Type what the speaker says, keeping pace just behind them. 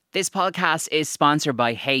This podcast is sponsored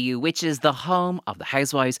by Hayu, which is the home of the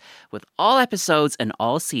Housewives, with all episodes and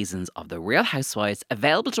all seasons of The Real Housewives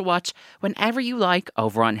available to watch whenever you like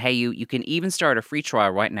over on Hayu. You can even start a free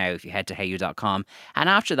trial right now if you head to hayu.com. And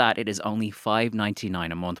after that, it is only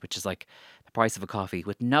 $5.99 a month, which is like the price of a coffee,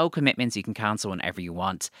 with no commitments. You can cancel whenever you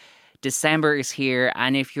want. December is here,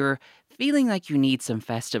 and if you're feeling like you need some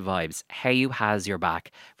festive vibes, Hayu has your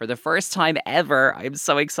back. For the first time ever, I'm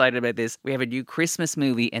so excited about this. We have a new Christmas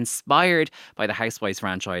movie inspired by the Housewives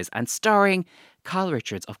franchise and starring Kyle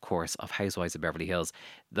Richards, of course, of Housewives of Beverly Hills,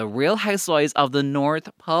 The Real Housewives of the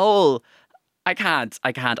North Pole. I can't.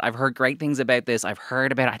 I've heard great things about this. I've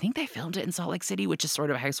heard about it. I think they filmed it in Salt Lake City, which is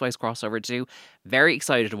sort of a Housewives crossover too. Very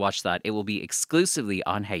excited to watch that. It will be exclusively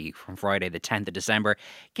on Hayu from Friday the 10th of December,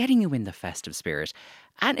 getting you in the festive spirit.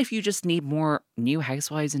 And if you just need more new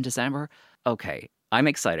Housewives in December, okay, I'm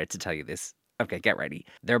excited to tell you this. Okay, get ready.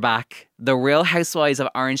 They're back. The Real Housewives of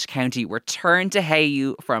Orange County return to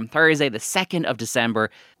Hayu from Thursday the 2nd of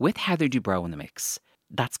December with Heather Dubrow in the mix.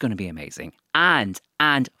 That's going to be amazing. And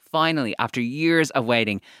finally, after years of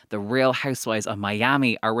waiting, the Real Housewives of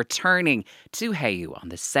Miami are returning to Hayu on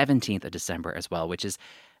the 17th of December as well, which is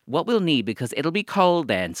what we'll need because it'll be cold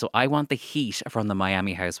then. So I want the heat from the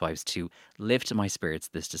Miami Housewives to lift my spirits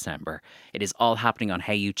this December. It is all happening on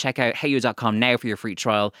Hayu. Check out hayu.com now for your free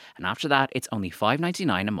trial. And after that, it's only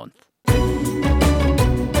 $5.99 a month.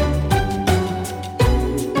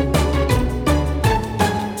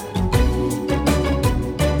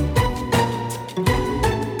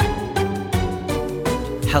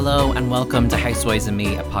 Hello and welcome to Housewives and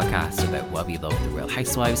Me, a podcast about what we love, the Real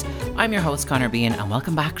Housewives. I'm your host, Connor Bean, and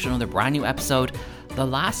welcome back to another brand new episode. The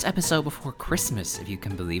last episode before Christmas, if you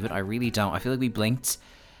can believe it. I really don't. I feel like we blinked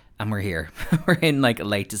and we're here. We're in like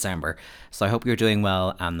late December. So I hope you're doing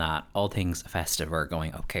well and that all things festive are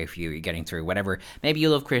going okay for you. You're getting through whatever. Maybe you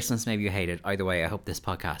love Christmas, maybe you hate it. Either way, I hope this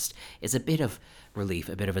podcast is a bit of relief,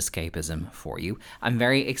 a bit of escapism for you. I'm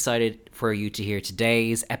very excited for you to hear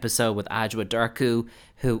today's episode with Adwoa Darku,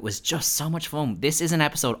 who was just so much fun. This is an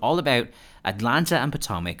episode all about Atlanta and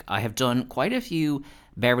Potomac. I have done quite a few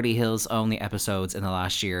Beverly Hills only episodes in the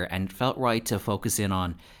last year and felt right to focus in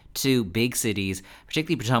on two big cities,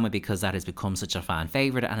 particularly Potomac because that has become such a fan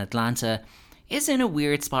favorite, and Atlanta is in a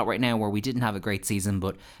weird spot right now where we didn't have a great season,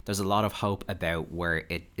 but there's a lot of hope about where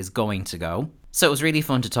it is going to go. So it was really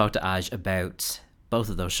fun to talk to Aj about both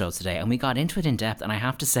of those shows today, and we got into it in depth, and I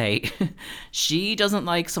have to say, she doesn't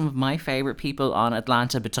like some of my favorite people on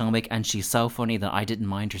Atlanta, Potomac, and she's so funny that I didn't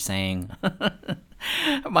mind her saying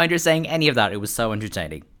any of that. It was so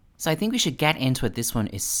entertaining. So I think we should get into it. This one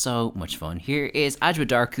is so much fun. Here is Adwoa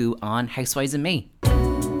Darku on Housewives and Me.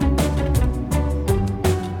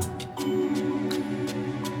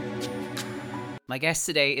 My guest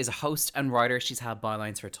today is a host and writer. She's had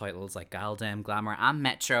bylines for titles like Galdem, Glamour and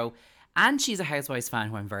Metro. And she's a Housewives fan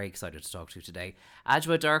who I'm very excited to talk to today.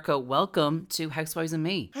 Adwoa Darku, welcome to Housewives and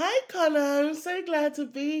Me. Hi, Connor. I'm so glad to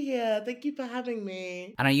be here. Thank you for having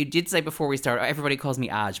me. And you did say before we started, everybody calls me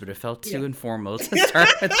Aj, but it felt too informal to start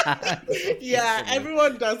with that. Yeah,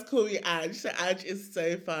 everyone does call me Aj, so Aj is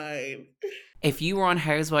so fine. If you were on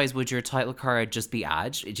Housewives, would your title card just be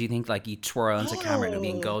Aj? Do you think like you twirl into camera and it'd be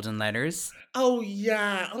in golden letters? Oh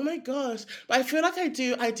yeah. Oh my gosh. But I feel like I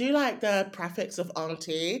do like the prefix of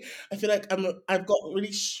auntie. I feel like I've got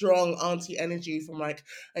really strong auntie energy from like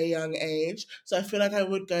a young age. So I feel like I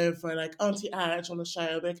would go for like Auntie Aj on the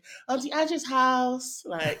show, like Auntie Aj's house.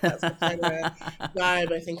 Like that's the kind of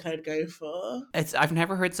vibe I think I'd go for. I've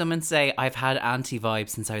never heard someone say I've had auntie vibes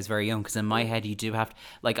since I was very young, because in my head you do have to,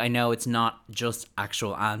 like, I know it's not just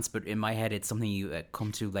actual aunts, but in my head it's something you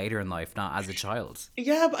come to later in life, not as a child.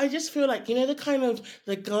 Yeah, but I just feel like, you know, the kind of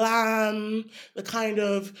the glam, the kind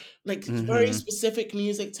of like very specific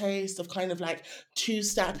music taste of kind of like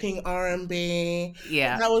two-stepping R&B.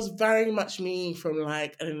 Yeah. That was very much me from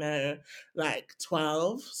like, I don't know, like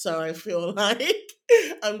 12. So I feel like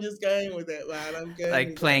I'm just going with it, man. I'm going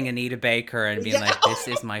like playing Anita Baker and being like, this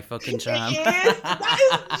is my fucking jam.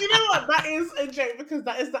 That is, you know what? That is a joke because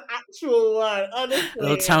that is the actual one, honestly.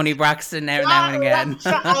 Little Toni Braxton now and again.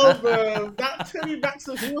 That album, that Toni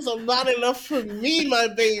Braxton, he wasn't man enough for me, my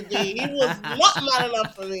baby. He was not man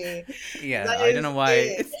enough for me. Yeah, I don't know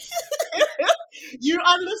why. You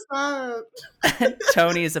understand.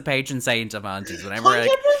 Toni is a patron saint of aunties. Whenever 100%.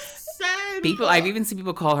 People, I've even seen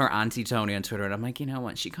people call her Auntie Toni on Twitter, and I'm like, you know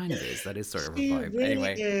what? She kind of is. That is sort of a vibe. Really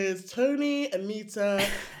anyway, is Toni, Anita,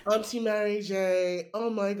 Auntie Mary J. Oh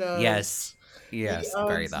my god. Yes,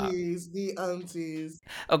 very that. The aunties.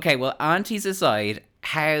 Okay, well, aunties aside,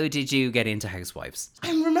 how did you get into Housewives?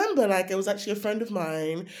 And remember remember, like, it was actually a friend of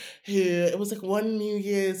mine who, it was like one New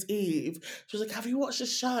Year's Eve. She was like, "Have you watched the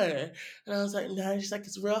show?" And I was like, "No." She's like,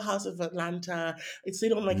 "It's Real House of Atlanta. It's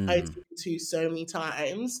seen on like Mm. ITV2 so many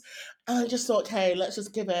times." And I just thought, okay, let's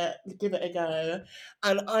just give it a go.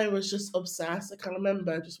 And I was just obsessed. I can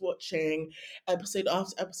remember just watching episode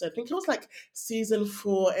after episode. I think it was like season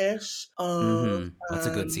 4-ish of That's a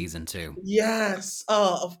good um season too. yes,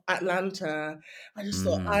 of Atlanta. I just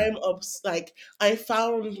thought Mm. like I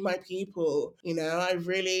found my people, I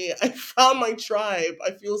really I found my tribe.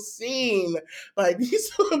 I feel seen by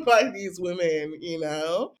these by these women.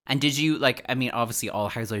 And did you like? I mean, obviously, all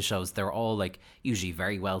housewife shows they're all like usually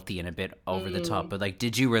very wealthy and a bit over the top. Mm, But like,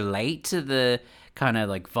 did you relate to the kind of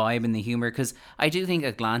like vibe and the humor? Because I do think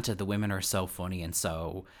Atlanta, the women are so funny and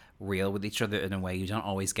so real with each other in a way you don't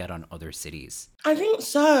always get on other cities. I think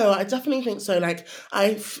so. I definitely think so. Like,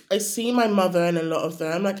 I see my mother in a lot of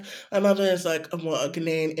them. Like, my mother is like a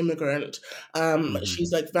Ghanaian immigrant. Hmm.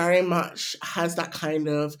 She's like very much has that kind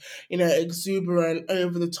of, exuberant,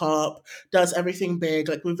 over the top, does everything big.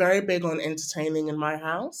 Like, we're very big on entertaining in my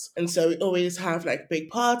house, and so we always have like big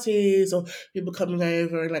parties or people coming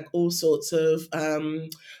over and like all sorts of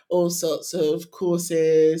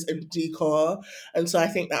courses and decor. And so I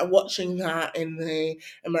think that watching that in the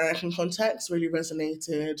American context really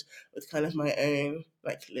resonated with kind of my own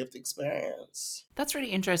like lived experience. That's really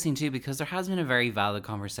interesting too, because there has been a very valid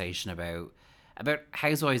conversation about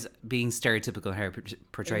housewives being stereotypical in how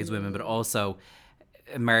it portrays women, but Mm, also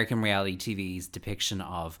American reality TV's depiction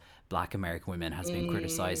of Black American women has been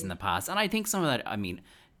criticized in mm, the past, and I think some of that. I mean,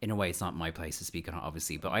 in a way, it's not my place to speak on,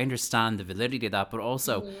 obviously, but I understand the validity of that. But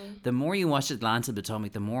also, mm, the more you watch Atlanta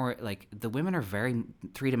Potomac, the more like the women are very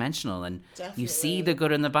three dimensional, and you see the definitely.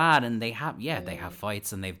 good and the bad, and they have Mm,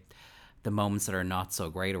 fights, and they've the moments that are not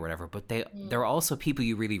so great or whatever, but they're mm. also people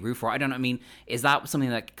you really root for. I don't know. I mean, is that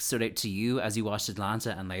something that stood out to you as you watched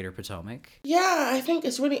Atlanta and later Potomac? Yeah, I think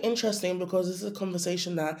it's really interesting because this is a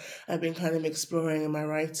conversation that I've been kind of exploring in my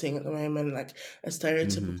writing at the moment, like a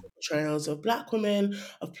stereotypical Mm-hmm. portrayals of Black women,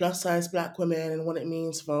 of plus size Black women, and what it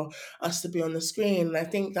means for us to be on the screen. And I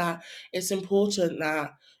think that it's important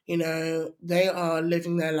that, they are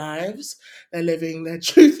living their lives, they're living their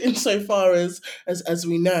truth insofar as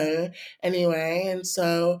we know, anyway. And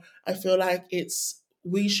so I feel like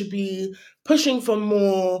we should be pushing for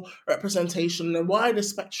more representation, a wider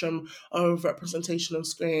spectrum of representation on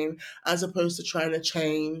screen, as opposed to trying to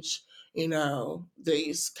change,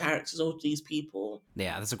 these characters or these people.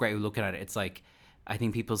 Yeah, that's a great way of looking at it. It's like I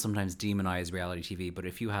think people sometimes demonize reality TV, but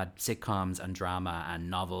if you had sitcoms and drama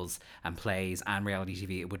and novels and plays and reality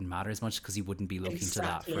TV, it wouldn't matter as much because you wouldn't be looking to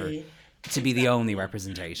that for Exactly. to be the only Exactly.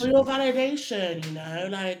 For your representation.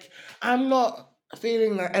 validation, like I'm not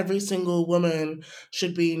feeling that every single woman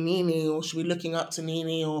should be Nene or should be looking up to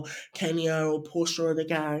Nene or Kenya or Portia or the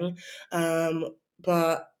gang.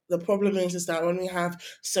 But the problem is that when we have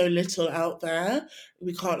so little out there,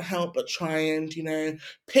 we can't help but try and,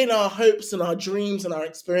 pin our hopes and our dreams and our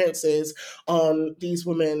experiences on these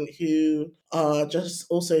women who are just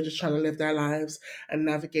trying to live their lives and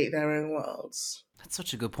navigate their own worlds. That's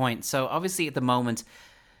such a good point. So obviously at the moment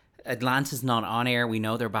Atlanta's not on air. We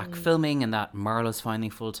know they're back Mm. filming and that Marla's finally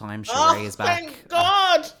full time. Sheree Oh, is thank back.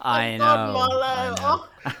 God! I Thank God, know. I Marlo. know.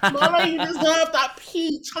 Oh, Marlo, you deserve that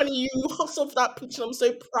peach, honey. You hustled for that peach, and I'm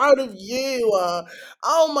so proud of you.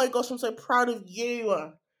 Oh my gosh, I'm so proud of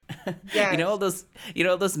you. you know all Yes. those you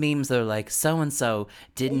know those memes that are like so and so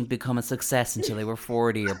didn't become a success until they were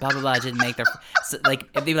 40 or blah blah blah didn't make their so, like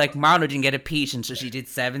if they be like Marlo didn't get a peach until she did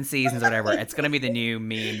 7 seasons or whatever. It's gonna be the new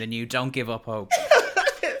meme, the new don't give up hope.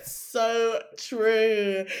 It's so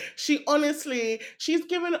true. She's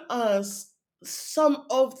given us some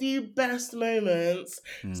of the best moments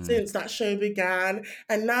Hmm. since that show began.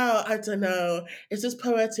 And now, I don't know, is this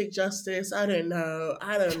poetic justice? I don't know.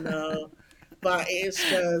 I don't know. But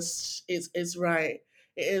it's right.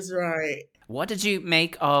 It is right. What did you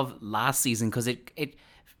make of last season? Because it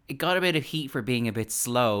got a bit of heat for being a bit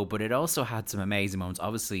slow, but it also had some amazing moments.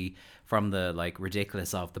 Obviously, from the like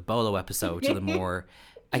ridiculous of the Bolo episode to the more,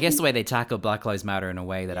 I guess the way they tackled Black Lives Matter in a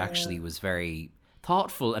way that Yeah. actually was very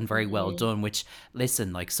thoughtful and very well Hmm. done. Which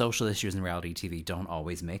listen, like social issues and reality TV don't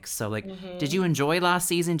always mix. So like, did you Hmm. enjoy last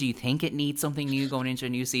season? Do you think it needs something new going into a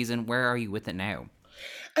new season? Where are you with it now?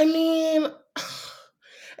 I mean,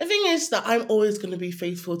 The thing is that I'm always going to be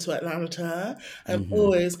faithful to Atlanta. I'm Hmm.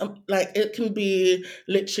 always like it can be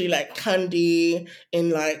literally like Candy in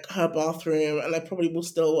like her bathroom, and I probably will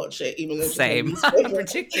still watch it even though she's my Same, least favorite.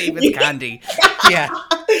 particularly if it's Candy. Yeah,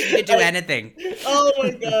 she could do Like, anything. oh my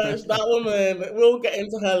gosh, that woman. We'll get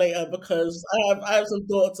into her later because I have some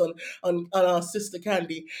thoughts on our sister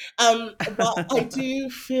Candy. But I do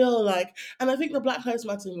feel like, and I think the Black Lives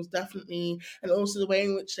Matter was definitely, and also the way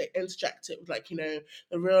in which they interjected with like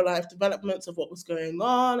the real life developments of what was going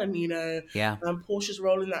on, and Yeah. Portia's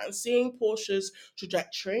role in that, and seeing Portia's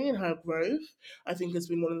trajectory and her growth, I think has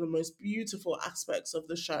been one of the most beautiful aspects of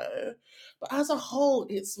the show. But as a whole,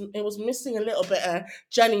 it was missing a little bit of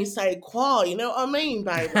Jenny say qua, you know what I mean,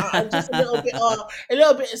 babe? Just a little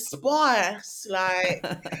bit of spice. Like,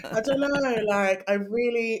 I don't know, like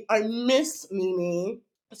I miss Nene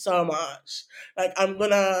so much. Like I'm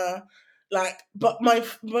gonna but my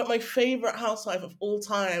favorite housewife of all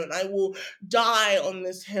time, and I will die on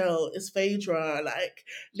this hill, is Phaedra. Like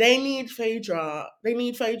they need Phaedra. They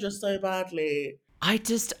need Phaedra so badly. I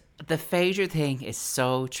just the Phaedra thing is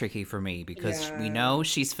so tricky for me because we Yeah. know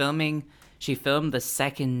she's filming. She filmed the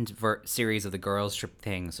second series of the girls trip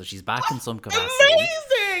thing, so she's back in some capacity.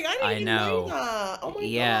 Amazing! I didn't I even know know. that. Oh my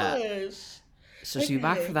Yeah. gosh. So she'll be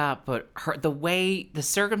back for Okay. that, but the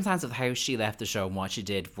circumstance of how she left the show and what she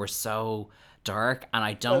did were so dark, and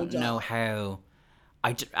I So don't know dark. how.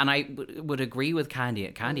 And I would agree with Candy.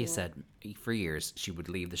 Candy Mm, said for years she would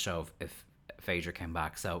leave the show if Phaedra came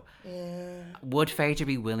back. So yeah. would Phaedra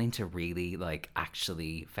be willing to really like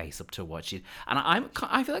actually face up to what she? And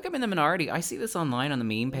I feel like I'm in the minority. I see this online on the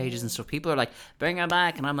meme pages and Mm, stuff. People are like, "Bring her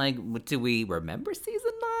back," and I'm like, "Do we remember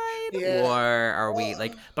season 9, yeah. or are we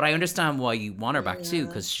like?" But I understand why you want her back too, Yeah.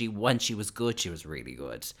 because when she was good, she was really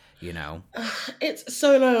good. You know? It's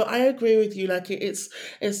so no, I agree with you. Like it's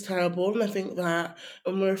terrible, and I think that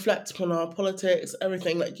when we reflect upon our politics,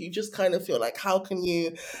 everything, like you just kind of feel like, how can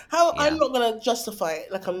you? How I'm Yeah. not gonna justify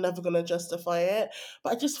it. Like I'm never gonna justify it,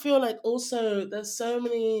 but I just feel like also there's so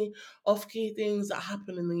many off-key things that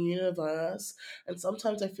happen in the universe, and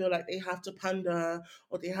sometimes I feel like they have to pander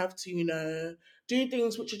or they have to, do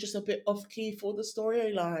things which are just a bit off-key for the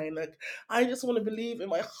storyline. Like I just want to believe in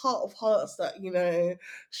my heart of hearts that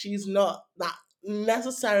she's not that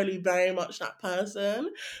necessarily very much that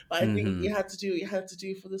person, but I think Mm-hmm. you had to do what you had to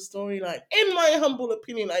do for the storyline. In my humble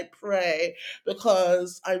opinion, I pray,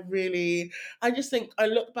 because I just think I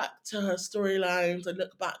look back to her storylines, I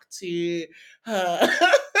look back to her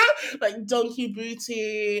like donkey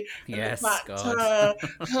booty, I look Yes, back to God. her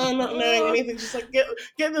not knowing anything. She's like,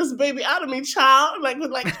 get this baby out of me, child. Like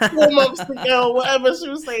with like 4 months to go, whatever she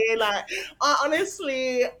was saying. Like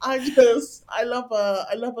honestly, I love her.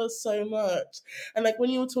 I love her so much. And like when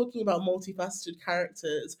you were talking about multifaceted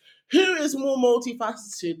characters, who is more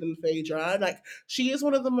multifaceted than Phaedra? Like she is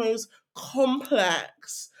one of the most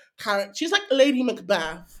complex characters. She's like Lady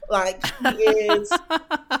Macbeth. Like she is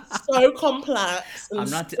so complex and I'm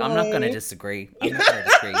not gonna so disagree. I'm not gonna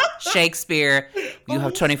disagree. Shakespeare, you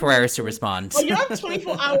have 24 hours to honestly. Oh, respond. you have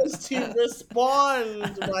 24 hours to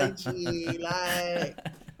respond, my G. Like,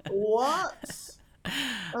 what?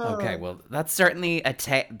 Okay, Oh, well, that's certainly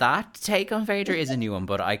that take on Phaedra is a new one,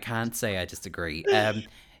 but I can't say I disagree.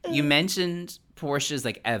 You mentioned Portia's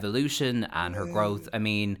like evolution and her yeah, growth. I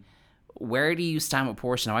mean, where do you stand with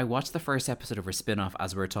Portia? Now, I watched the first episode of her spin-off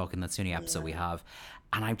as we were talking. That's the only episode we yeah. have,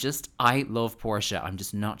 and I love Portia. I'm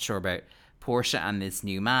just not sure about Portia and this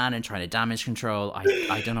new man and trying to damage control.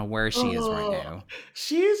 I don't know where she is right Oh, now.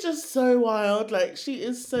 she is just so wild. Like she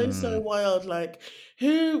is so Mm, wild. Like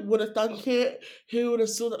who would have thunk it? Who would have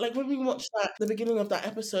saw that? Like when we watched that the beginning of that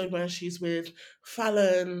episode where she's with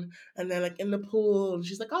Fallon and they're like in the pool and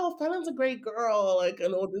she's like, "Oh, Fallon's a great girl," like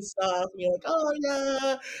and all this stuff. And you're like,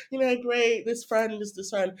 "Oh yeah, great. This friend is this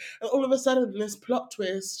friend." And all of a sudden, this plot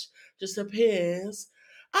twist just appears.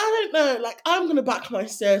 I don't know. Like I'm gonna back my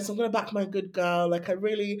sis. I'm gonna back my good girl. Like I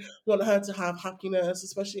really want her to have happiness,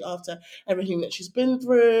 especially after everything that she's been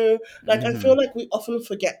through. Like, I mm-hmm. feel like we often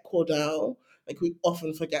forget Cordell. Like, we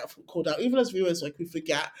often forget Cordell. Even as viewers, like, we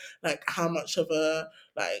forget, like, how much of a,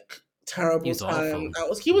 like, He terrible was time awful. that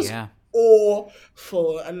was. He was Yeah.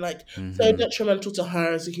 awful and, like, so Mm-hmm. detrimental to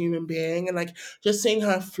her as a human being. And, like, just seeing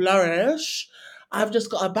her flourish, I've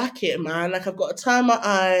just got to back it, man. Like, I've got to turn my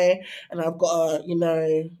eye and I've got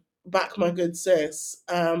to, back my good sis.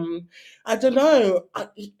 I don't know.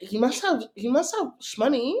 He must have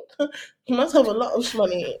shmoney. He must have a lot of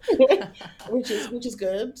shmoney, which is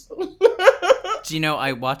good. Do you know,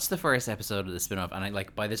 I watched the first episode of the spin off, and I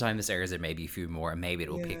like by the time this airs, there may be a few more, and maybe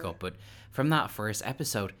it will pick Yeah. up. But from that first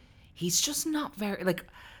episode, he's just not very like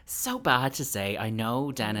so bad to say. I know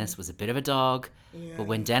Mm, Dennis was a bit of a dog, but yeah.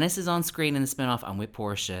 when Dennis is on screen in the spin-off and with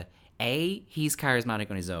Portia, A, he's charismatic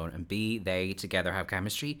on his own, and B, they together have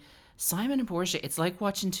chemistry. Simon and Portia, it's like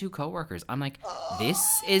watching two co-workers. I'm like, this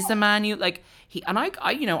is the man you like. He and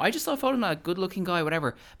I just saw a photo of him, a good-looking guy,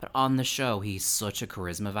 whatever. But on the show, he's such a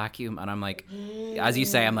charisma vacuum, and I'm like, as you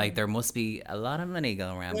say, I'm like, Mm. there must be a lot of money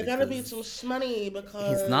going around There gotta be because some shmoney he's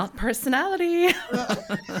because not personality.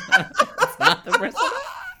 It's not the personality.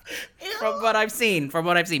 From what I've seen,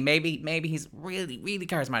 maybe he's really, really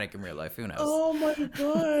charismatic in real life. Who knows? oh my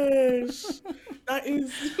gosh. That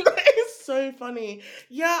is that is so funny.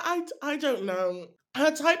 Yeah, I don't know.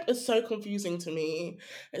 Her type is so confusing to me.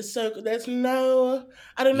 It's so there's no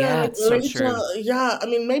I don't know, Yeah, like it's so later true. yeah, I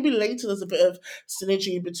mean maybe later there's a bit of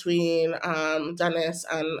synergy between Dennis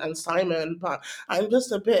and Simon, but I'm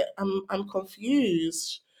just a bit I'm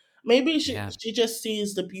confused. Maybe Yeah. she just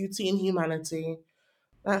sees the beauty in humanity.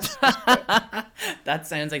 That's just it. That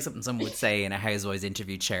sounds like something someone would say in a Housewives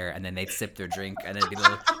interview chair, and then they'd sip their drink, and there'd be a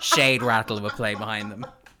little shade rattle would play behind them.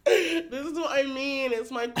 This is what I mean.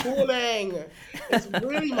 It's my calling. It's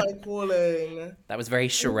really my calling. That was very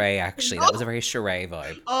charade, actually. That was a very charade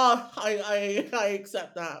vibe. Oh, I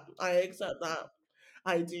accept that. I accept that.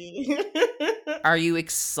 I do. Are you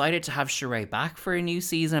excited to have Sheree back for a new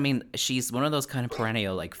season? I mean, she's one of those kind of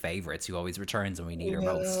perennial like favorites who always returns when we need her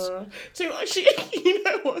most. Yeah. So she, you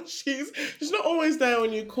know what? She's not always there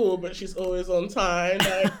when you call, but she's always on time.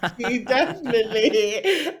 Like she definitely.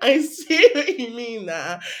 I see what you mean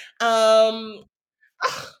there. Um,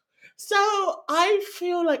 So I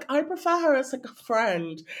feel like I prefer her as like a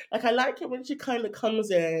friend. Like I like it when she kind of comes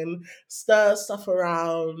in, stirs stuff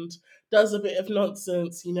around, does a bit of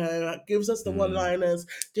nonsense, like, gives us the Hmm. one-liners,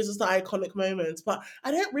 gives us the iconic moments. But I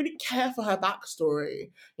don't really care for her backstory.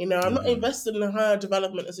 I'm not Hmm. invested in her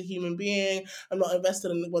development as a human being. I'm not invested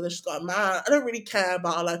in whether she's got a man. I don't really care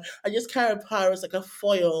about her. Like I just care about her as like a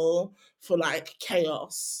foil for like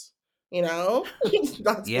chaos. You know,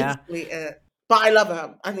 that's Yeah. basically it. But I love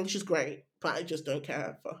her. I think she's great, but I just don't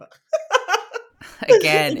care for her.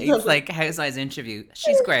 Again, It it's doesn't. like Housewives interview.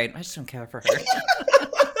 She's great. I just don't care for her.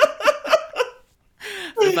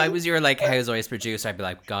 If I was your like Housewives producer, I'd be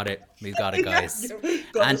like, got it. We've got it, Yeah, guys. got the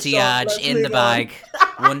shot. Anti-age Let's in the move on. bag.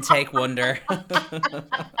 One take wonder.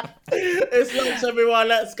 It's lunch, everyone.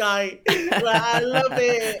 Let's go. Like, I love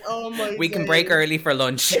it. Oh my We can break days. early for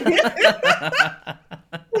lunch. So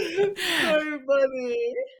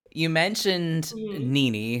funny. You mentioned Mhm.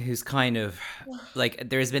 Nini, who's kind of like,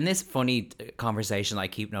 there's been this funny conversation I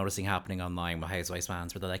keep noticing happening online with Housewives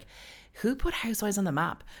fans where they're like, who put Housewives on the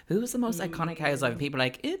map? Who was the most iconic Housewife? And Mm, people are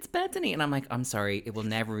like, it's Bethany. And I'm like, I'm sorry, it will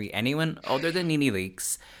never be anyone other than Nini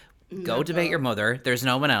Leakes. Go debate your never. mother. There's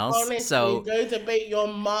no one else. Honestly, So go debate your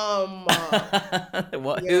mama.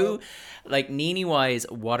 what Yeah. who like Nini wise,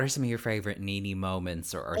 what are some of your favorite Nini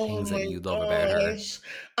moments or Oh things that my you love about her? gosh.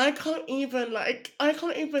 I can't even like I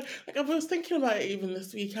was thinking about it even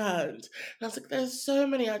this weekend. And I was like, there's so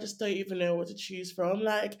many I just don't even know what to choose from.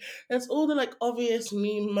 Like there's all the like obvious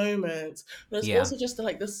meme moments. There's Yeah. also just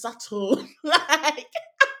the subtle like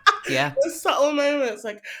Yeah. the subtle moments.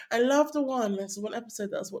 Like I love the one. There's one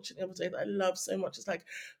episode that I was watching the other day that I love so much. It's like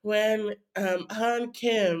when her and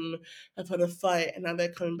Kim have had a fight and now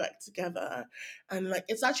they're coming back together. And like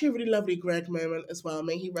it's actually a really lovely Greg moment as well.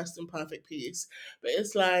 May he rest in perfect peace. But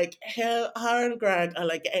it's like her and Greg are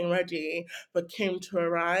like getting ready for Kim to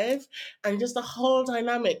arrive. And just the whole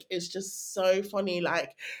dynamic is just so funny.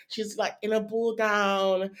 Like she's like in a ball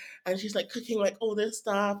gown and she's like cooking like all this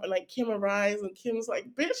stuff, and like Kim arrives, and Kim's like,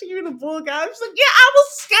 "Bitch, are you in a ball gown?" She's like, "Yeah, I was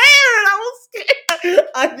scared. I was scared."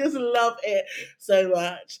 I just love it so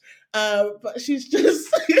much. But she's just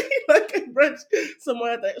like I read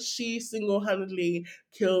somewhere that she single-handedly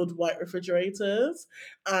killed white refrigerators,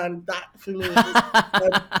 and that for me is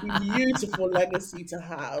a beautiful legacy to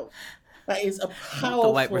have. That is a Not the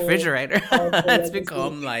white powerful, refrigerator. powerful It's legacy.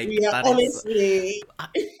 become like Yeah, that is honestly.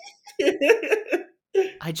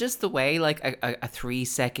 I just the way like a 3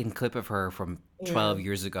 second clip of her from Yeah. 12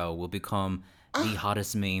 years ago will become the Ah,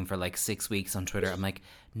 hottest meme for like 6 weeks on Twitter. I'm like,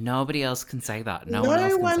 nobody else can say that. No one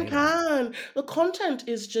else no can one say that. can. The content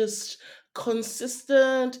is just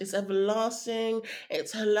consistent, it's everlasting,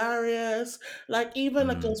 it's hilarious. Like even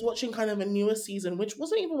like I Mm, was watching kind of a newer season, which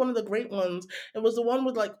wasn't even one of the great ones. It was the one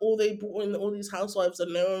with like all they brought in all these housewives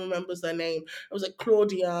and no one remembers their name. It was like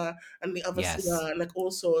Claudia and the other yes. singer and like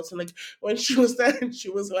all sorts. And like when she was there and she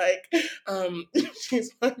was like,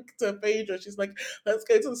 she's like to Phaedra, she's like, let's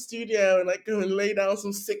go to the studio and like go and lay down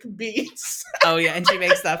some sick beats. Oh yeah, and she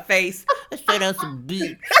makes that face. Let's lay down some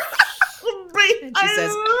beats. Beat. And she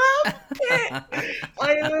says, I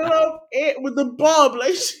with the bob.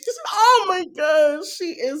 Like she's oh my gosh, she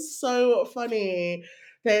is so funny.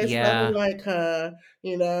 There's nothing Yeah. like her,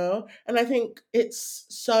 you know? And I think it's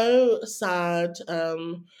so sad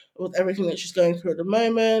with everything that she's going through at the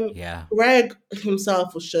moment. Yeah. Greg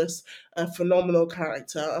himself was just a phenomenal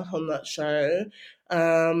character on that show.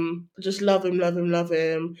 Just love him, love him, love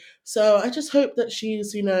him. So I just hope that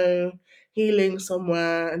she's, healing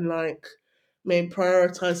somewhere and like maybe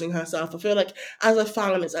prioritizing herself. I feel like as a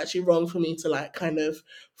fan, it's actually wrong for me to like kind of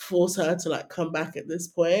force her to like come back at this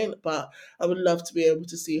point. But I would love to be able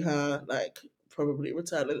to see her like probably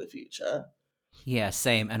return in the future. Yeah,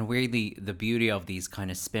 same. And weirdly, the beauty of these kind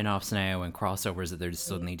of spin offs now and crossovers that they're just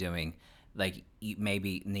suddenly doing, like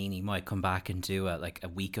maybe Nini might come back and do a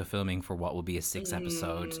week of filming for what will be a 6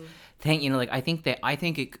 episode Mm. thing. Like I think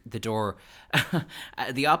the door,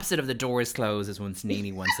 the opposite of the door is closed, as once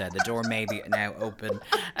Nini once said. The door may be now open.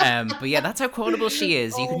 But yeah, that's how quotable she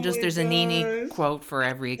is. You Oh can just my there's a Nini gosh. quote for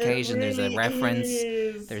every It occasion. There's a really reference.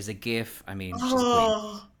 is. There's a GIF. I mean, she's a queen.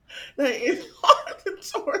 Oh, that is hard to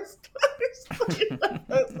source. I love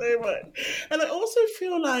that so much. And I also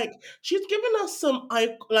feel like she's given us some,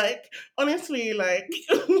 like, honestly, like,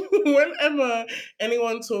 whenever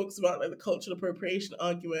anyone talks about like the cultural appropriation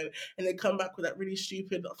argument and they come back with that really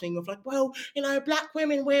stupid thing of like, well, black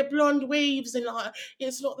women wear blonde weaves and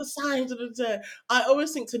it's not the sign. Da, da, da. I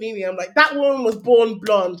always think to Nini, I'm like, that woman was born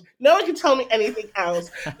blonde. No one can tell me anything else.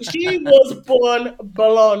 She was born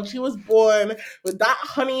blonde. She was born with that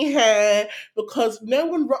honey hair because no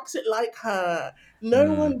one rocks it like her. No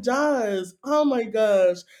Mm. one does. Oh my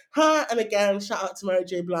gosh. Her, and again, shout out to Mary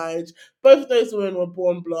J. Blige. Both of those women were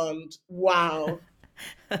born blonde. Wow.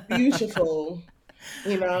 Beautiful.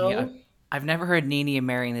 You Yeah, know? I've never heard Nini and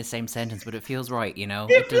Mary in the same sentence, but it feels right, It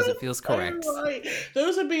It does, it feels feels correct. so right.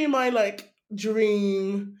 Those would be my like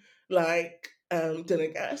dream like dinner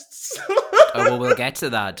guests. Oh, well, we'll get to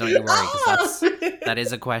that, don't you worry, because Ah! that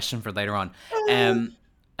is a question for later on.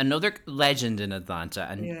 Another legend in Atlanta,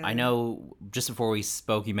 and I Yeah. know just before we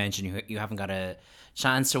spoke, you mentioned you haven't got a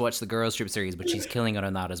chance to watch the Girls Trip series, but she's killing it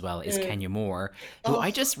on that as well, is Mm. Kenya Moore, who Oh, I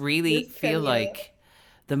just really Miss feel Kenya. like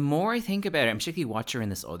the more I think about it, and particularly watch her in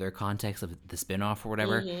this other context of the spin off or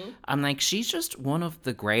whatever, Hmm. I'm like, she's just one of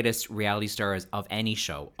the greatest reality stars of any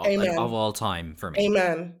show, like of Amen. all time for me.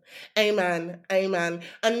 Amen. Amen. Amen.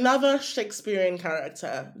 Another Shakespearean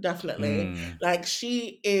character, definitely. Mm, Like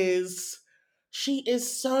she is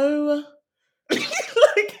so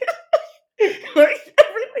like like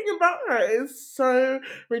everything about her is so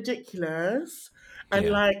ridiculous and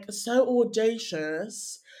yeah, like so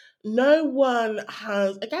audacious. No one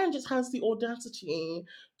has again just has the audacity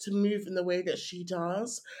to move in the way that she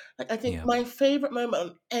does. Like I think yeah. my favorite moment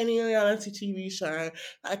on any reality TV show that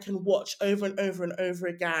I can watch over and over and over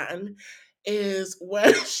again is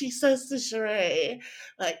when she says to Sheree,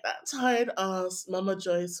 like that tired ass Mama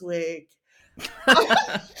Joyce wig.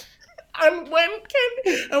 And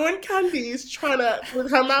when Candy is trying to,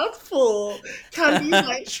 with her mouth full, Candy's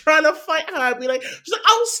like trying to fight her, be like, she's like,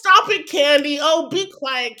 "Oh, stop it, Candy! Oh, be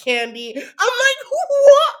quiet, Candy!" I'm like,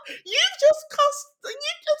 "What? You just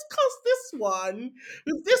cussed this one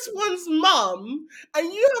with this one's mum,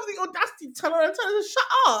 and you have the audacity to tell her to shut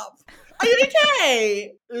up. Are you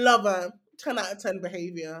okay?" Love her. 10 out of 10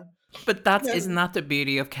 behavior. But that's Yeah. isn't that the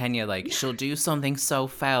beauty of Kenya? Like she'll do something so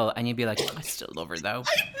foul, and you'd be like, I still love her though.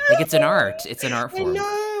 Like it's an art. It's an art I form.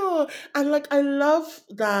 know. And like I love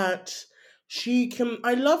that she can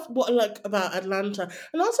I love what I like about Atlanta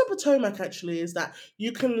and also Potomac actually is that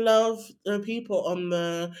you can love the people on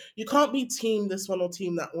the you can't be team this one or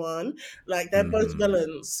team that one. Like they're both Hmm.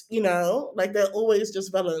 villains, you know? Like they're always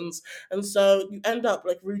just villains. And so you end up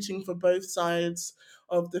like rooting for both sides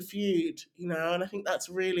of the feud, you know? And I think that's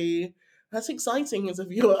exciting as a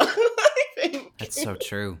viewer, I think. That's so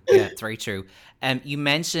true. Yeah, it's very true. You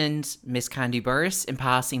mentioned Miss Candy Burris in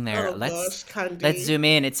passing there. Oh Let's gosh, let's Candy. zoom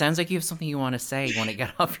in. It sounds like you have something you want to say. You want to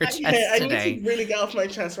get off your Okay, chest I need to today. really get off my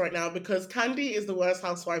chest right now because Candy is the worst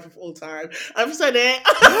housewife of all time. I've said it.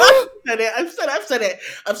 I've said it. I've said it.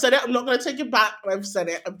 I've said it. I'm not gonna take it back. I've said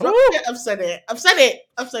it. I've dropped Ooh, it. I've said it. I've said it.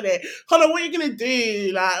 I've said it. Connor, what are you gonna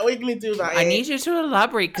do? Like, what are you gonna do about I it? need you to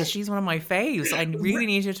elaborate because she's one of my faves. I really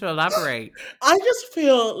need you to elaborate. I just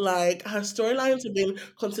feel like her storylines have been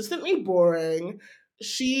consistently boring.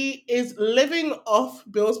 She is living off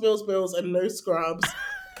bills, bills, bills, and no scrubs.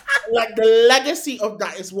 Like the legacy of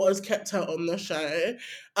that is what has kept her on the show.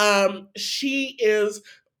 She is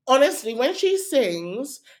honestly when she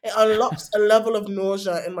sings, it unlocks a level of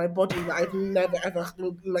nausea in my body that I've never ever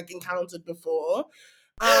like encountered before.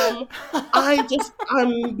 Um,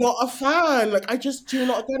 I'm not a fan. Like, I just do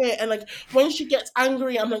not get it. And like, when she gets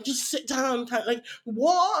angry, I'm like, just sit down. Like,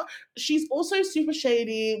 what? She's also super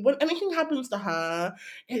shady. When anything happens to her,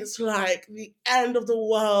 it's like the end of the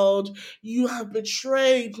world. You have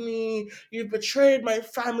betrayed me. You've betrayed my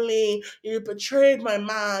family. You've betrayed my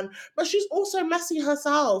man. But she's also messy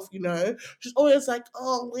herself, you know? She's always like,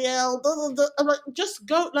 oh, well, blah, blah, blah. I'm like, just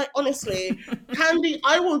go. Like, honestly, Candy,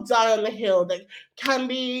 I will die on the hill. Like,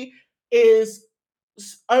 Candy is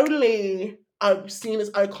only seen as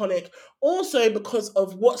iconic also because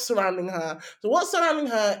of what's surrounding her. So what's surrounding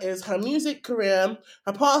her is her music career,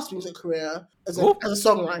 her past music career Ooh. as a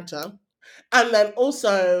songwriter, and then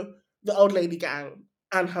also the old lady gang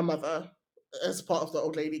and her mother as part of the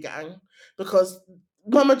old lady gang because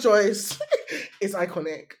Mama Joyce is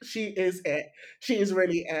iconic. She is it. She is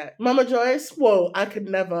really it. Mama Joyce, whoa, I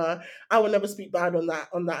will never speak bad on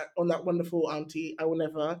that wonderful auntie. I will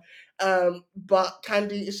never. But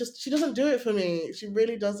Candy, it's just she doesn't do it for me. She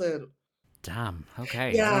really doesn't. Damn. Okay.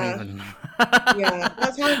 I don't Yeah, even. yeah.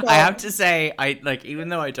 That's how I I felt. have to say, I like, even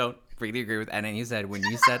though I don't really agree with anything you said, when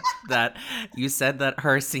you said that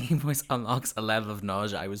her singing voice unlocks a level of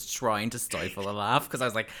nausea, I was trying to stifle a laugh because I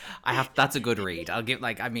was like, I have that's a good read. I'll give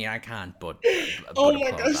like, I mean, I can't, but Oh my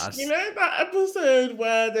applaud gosh, that. you know that episode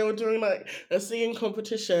where they were doing like a singing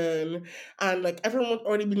competition and like everyone had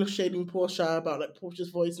already been shading Portia about like Portia's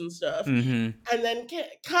voice and stuff. Mm-hmm. And then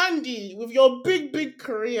Candy, with your big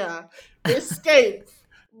career, Escape,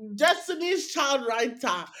 Destiny's Child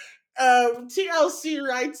writer, TLC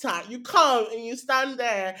writer, you come and you stand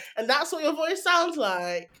there and that's what your voice sounds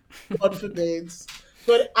like. God forbid.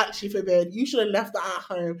 God actually forbid. You should have left that at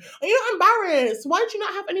home. Are you not embarrassed? Why did you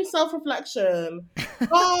not have any self reflection?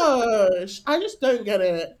 Gosh, I just don't get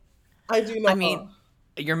it. I do I not. mean,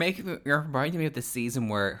 you're reminding me of the season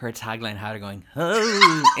where her tagline had her going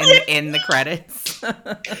oh in the credits.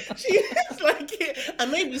 She is like, I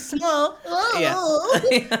may be small. Yeah. Oh,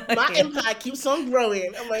 my empire keeps on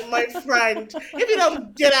growing. I'm like, my friend, if you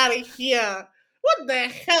don't get out of here, what the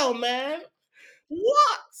hell, man?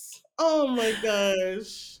 What? Oh my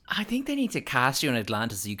gosh. I think they need to cast you in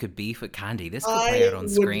Atlanta so you could beef with Candy. This could play I out on would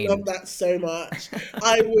screen. love that so much.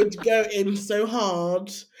 I would go in so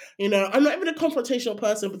hard. You know, I'm not even a confrontational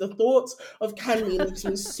person, but the thoughts of Candy makes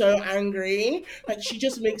me so angry. Like, she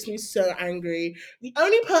just makes me so angry. The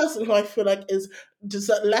only person who I feel like is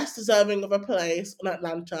less deserving of a place in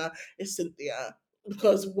Atlanta is Cynthia.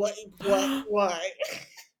 Because why? But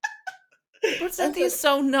I said, Cynthia's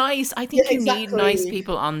so nice. I yeah, think you need nice exactly.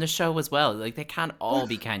 people on the show as well. Like they can't all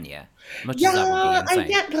be Kenya, much as that would be Yeah, I insane.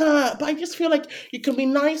 get that, but I just feel like you can be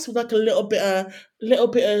nice with like a little bit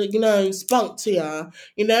of spunk to you.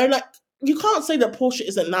 You know, like you can't say that Portia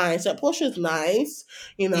isn't nice. Like Portia is nice,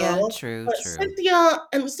 you Yeah, know, true, but true.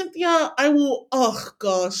 Cynthia, I will. Oh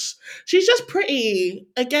gosh, she's just pretty.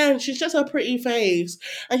 Again, she's just a pretty face,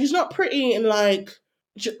 and she's not pretty in like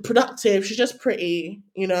productive. She's just pretty,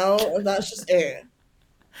 you know, and that's just it.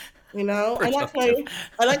 You know, Productive.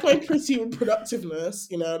 I like my pretty productiveness.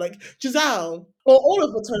 You know, like Giselle or all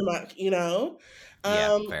of Potomac. You know,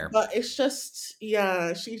 Yeah, fair. but it's just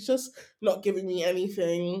yeah, she's just not giving me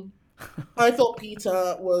anything. I thought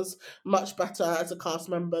Peter was much better as a cast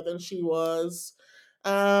member than she was.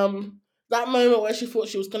 That moment where she thought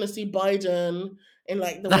she was going to see Biden in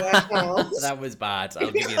like the White House. That was bad. I'll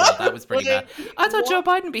give you that. That was pretty bad. Like, I thought what? Joe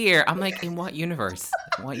Biden be here. I'm like, in what universe?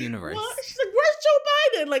 What What? universe? She's like, where's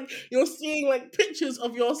Joe Biden? Like, you're seeing like pictures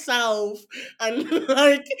of yourself and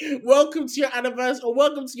like, welcome to your anniversary or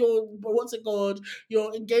welcome to your, what's it called?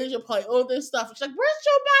 Your engagement party, all this stuff. She's like, where's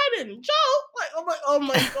Joe Biden? Joe? Like, oh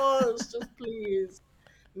my gosh, just please.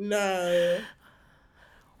 No.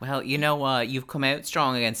 Well, you know what? You've come out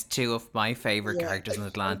strong against two of my favorite Yeah. characters in I'm so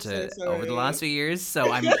Atlanta over the last sorry. few years.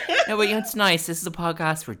 So I'm no, but it's nice. This is a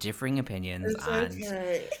podcast for differing opinions, It's and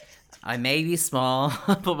okay. I may be small,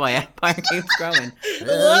 but my empire keeps growing.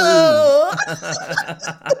 Oh.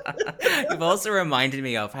 Whoa. You've also reminded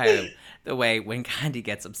me of how the way when Candy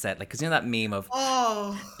gets upset, like, because you know that meme of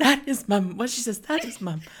Oh. that is my what she says, that is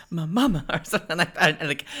my mama or something like that, and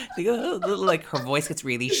like her voice gets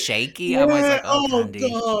really shaky. I'm always Yeah. like, oh, Oh Candy.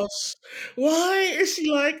 gosh. Why is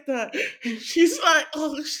she like that? She's like,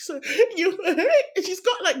 oh, she's like, you. She's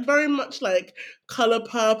got like very much like color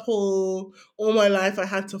purple. All my life, I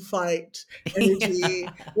had to fight Yeah. energy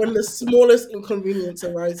when the smallest inconvenience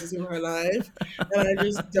arises in her life, and I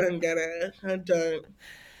just don't get it. I don't.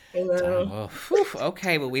 You Damn. know. Well, whew,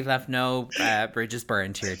 okay. Well, we've left no bridges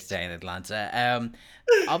burned here today in Atlanta.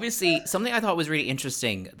 Obviously, something I thought was really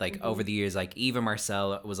interesting, like over Mhm. the years, like Eva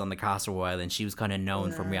Marcel was on the cast for a while, and she was kind of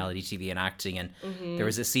known from Yeah. reality TV and acting. And there Mhm.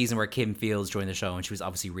 was a season where Kim Fields joined the show, and she was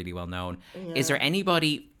obviously really well known. Is Yeah. there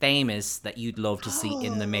anybody famous that you'd love to see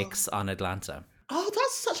in the Oh. mix on Atlanta? Oh,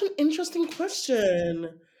 that's such an interesting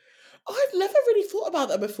question. Oh, I've never really thought about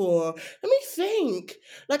that before. Let me think.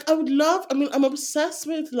 Like, I would love. I mean, I'm obsessed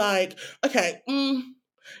with like. Okay.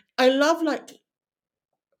 I love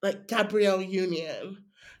like Gabrielle Union.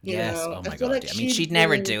 You Yes. know, Oh I my feel god. like Yeah. I mean, she'd she'd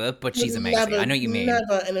never bring do it, but she's would amazing. I never, know what you mean.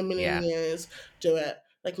 never in a million Yeah. years do it.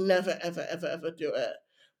 Like never, ever, ever, ever do it.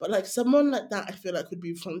 But like someone like that, I feel like would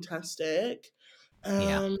be fantastic.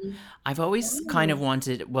 Yeah. Um, I've always kind oh, of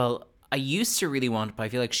wanted, well, I used to really want, but I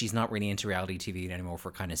feel like she's not really into reality TV anymore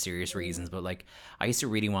for kind of serious mm, reasons. But like, I used to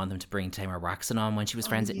really want them to bring Tamara Braxton on when she was oh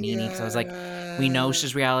friends at Nene because I was like, we know yeah,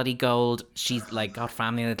 she's reality gold. She's like got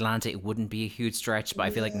family in Atlanta. It wouldn't be a huge stretch, but I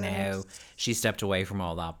feel like now yes. she stepped away from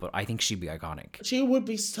all that. But I think she'd be iconic. She would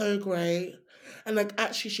be so great. And like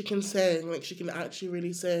actually she can sing, like she can actually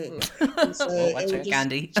really sing. And so Well, it watch would out, just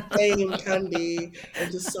Candy. shame Candy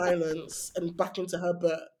into silence and back into her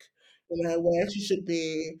book, you know, where she should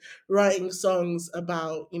be writing songs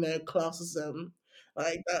about, you know, classism.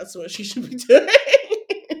 Like that's what she should be doing.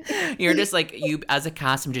 You're just like, you, as a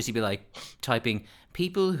cast member, just you'd be like typing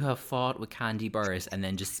people who have fought with Candy Burris and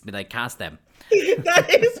then just be like, cast them. That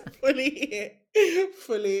is fully it.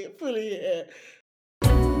 Fully it.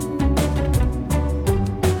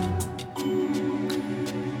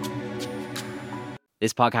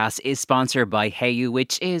 This podcast is sponsored by Heyu,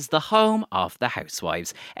 which is the home of the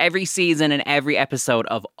Housewives. Every season and every episode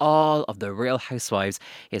of all of the Real Housewives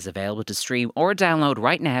is available to stream or download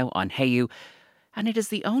right now on Heyu. And it is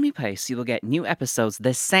the only place you will get new episodes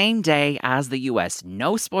the same day as the US.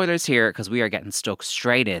 No spoilers here because we are getting stuck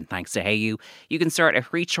straight in thanks to Heyu. You can start a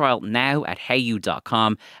free trial now at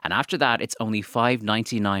heyu.com, and after that it's only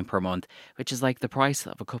 $5.99 per month, which is like the price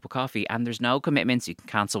of a cup of coffee, and there's no commitments. You can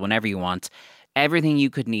cancel whenever you want. Everything you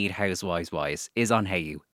could need housewives wise is on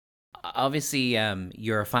Heyu. Obviously,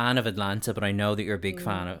 you're a fan of Atlanta, but I know that you're a big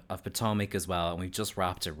fan Mm, of Potomac as well. And we've just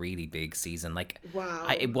wrapped a really big season. Like, it wow.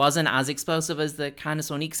 wasn't as explosive as the Candace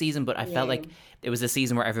Onique season, but I felt Yeah. like it was a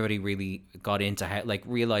season where everybody really got into how, like,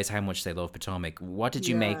 realized how much they love Potomac. What did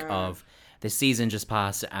you make Yeah. of the season just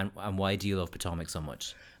passed, and why do you love Potomac so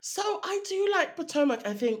much? So I do like Potomac.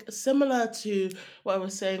 I think similar to what I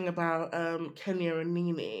was saying about Kenya and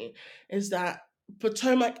Nene, is that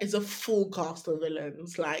Potomac is a full cast of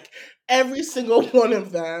villains. Like every single one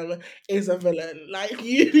of them is a villain. Like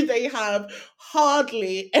they have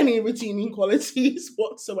hardly any redeeming qualities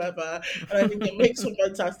whatsoever, and I think it makes for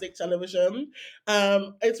fantastic television.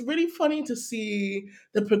 It's really funny to see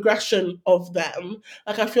the progression of them.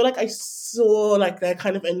 Like I feel like I saw like their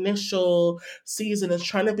kind of initial season as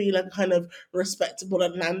trying to be like kind of respectable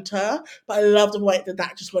Atlanta. But I love the way that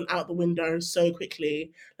that just went out the window so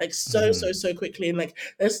quickly, like Hmm. so quickly, and like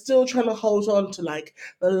they're still trying to hold on to like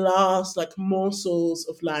the last like morsels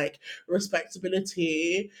of like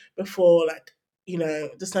respectability before like you know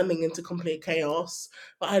descending into complete chaos.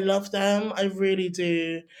 But I love them, I really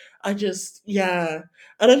do. I just yeah,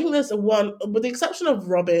 I don't think there's a one with the exception of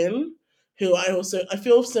Robin. Who I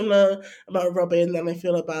feel similar about Robin than I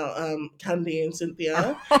feel about Candy and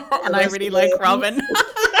Cynthia. And The I rest really of like them. Robin. God,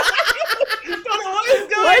 what is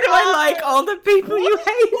Why going do I like on? all the people you What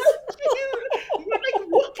hate? do like?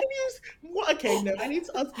 What can you? What? Okay, no. I need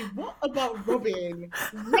to ask you. What about Robin?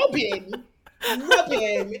 Robin.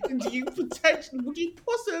 Do you potentially? Would you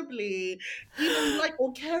possibly even like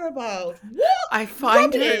or care about what?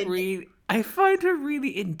 Robin. I find her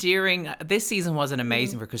really endearing. This season wasn't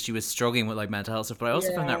amazing Mm, for because she was struggling with like mental health stuff, but I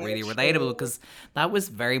also found that yeah, really relatable true. because that was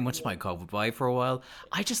very much my COVID vibe for a while.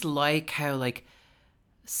 I just like how like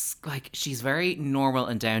she's very normal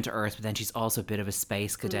and down to earth, but then she's also a bit of a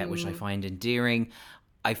space cadet, which I Mm, find endearing.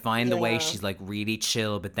 I find the way yeah. she's like really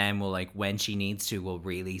chill, but then will like when she needs to will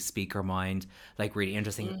really speak her mind, like really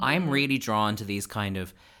interesting. I'm Hmm. really drawn to these kind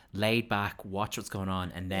of laid back, watch what's going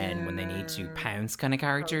on, and then when they need to Yeah. pounce kind of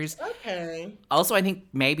characters. Okay. Also, I think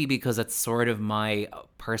maybe because it's sort of my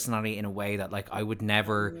personality in a way that like I would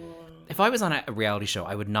never, Oh, if I was on a reality show,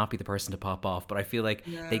 I would not be the person to pop off. But I feel like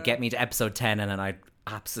they yeah. get me to episode 10 and then I'd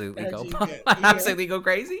absolutely As go you get, yeah. absolutely go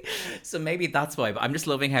crazy. So maybe that's why. But I'm just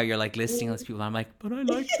loving how you're like listing all these people. I'm like, but I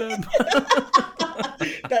like them.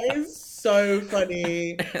 That is so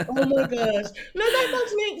funny. Oh my gosh. No, that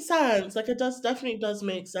does make sense. Like it does definitely does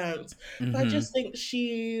make sense. But I Hmm. just think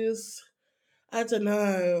she's I don't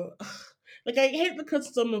know. like I hate the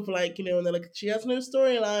custom of like, when they're like she has no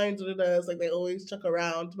storylines, it's like they always chuck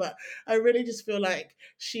around. But I really just feel like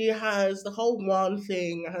she has the whole one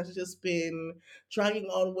thing has just been dragging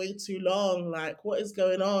on way too long. Like, what is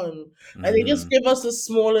going on? Like they just Hmm. give us the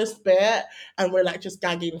smallest bit and we're like just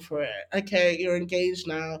gagging for it. Okay, you're engaged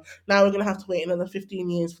now. Now we're gonna have to wait another 15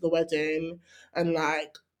 years for the wedding. And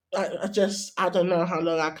like I don't know how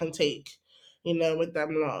long I can take, with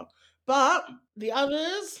them lot. But the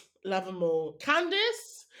others, love them all.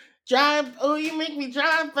 Candice, drive. Oh, you make me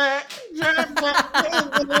drive back, drive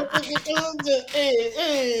back.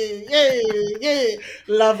 Hey, hey.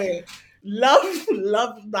 Love it.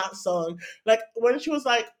 Love that song. Like when she was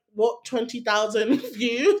like, what, 20,000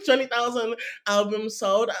 views, 20,000 albums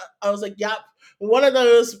sold. I was like, yep, one of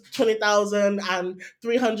those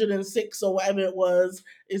 20,306 or whatever it was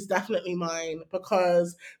is definitely mine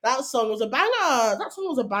because that song was a banger. That song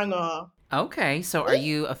was a banger. Okay, so are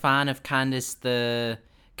you a fan of Candice, the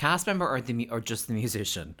cast member, or or just the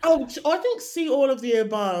musician? I think see all of the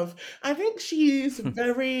above. I think she's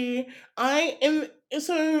very. I am.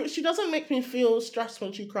 So she doesn't make me feel stressed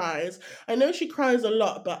when she cries. I know she cries a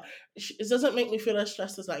lot, but it doesn't make me feel as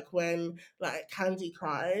stressed as like when like Candy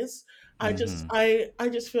cries. Hmm. I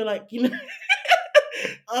just feel like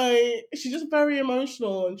I she's just very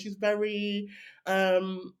emotional and she's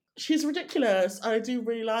ridiculous. I do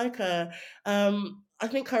really like her. I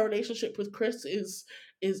think her relationship with Chris is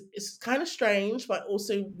kind of strange but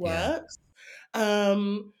also Yeah. works.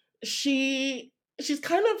 Um she's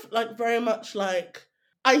kind of like very much like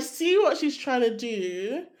I see what she's trying to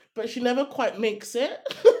do, but she never quite makes it.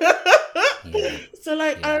 Yeah. So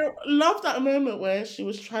like I Yeah. love that moment where she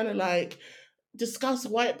was trying to like discuss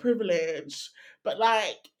white privilege, but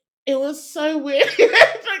like it was so weird.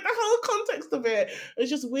 Like the whole context of it was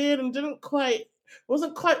just weird and didn't quite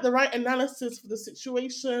wasn't quite the right analysis for the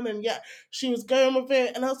situation, and yet she was going with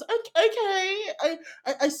it, and I was like, okay,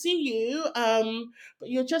 I see you, but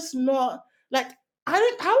you're just not like I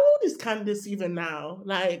don't. How old is Candice even now?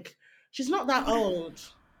 Like she's not that old.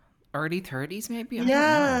 Early 30s, maybe? I don't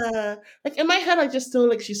know. Yeah. Like in my head I just feel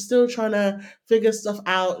like she's still trying to figure stuff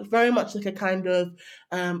out. Very much like a kind of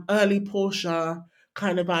early Portia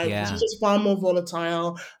kind of vibe. She's Yeah. just far more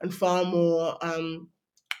volatile and far more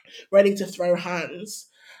ready to throw hands.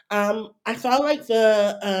 I felt like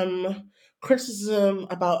the criticism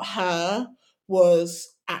about her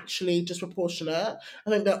was actually disproportionate. I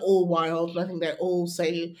think they're all wild and I think they all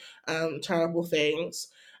say terrible things.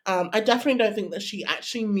 I definitely don't think that she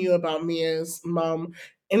actually knew about Mia's mum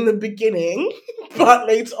in the beginning, but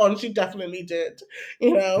later on she definitely did,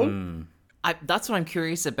 you know? Hmm. That's what I'm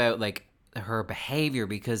curious about, like her behavior,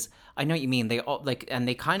 because I know what you mean. They all like, and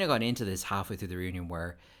they kind of got into this halfway through the reunion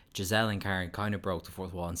where Giselle and Karen kind of broke the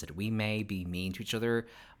fourth wall and said, "We may be mean to each other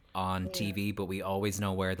on Yeah. TV, but we always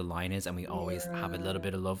know where the line is, and we always have a little Yeah.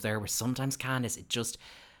 bit of love there." Where sometimes Candice, it just,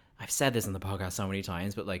 I've said this on the podcast so many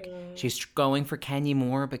times, but like Mm, she's going for Kenya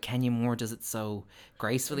Moore, but Kenya Moore does it so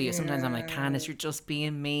gracefully. Sometimes I'm like, yeah. Candice, you're just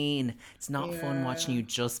being mean. It's not fun watching Yeah. you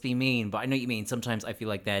just be mean. But I know what you mean. Sometimes I feel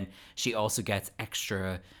like then she also gets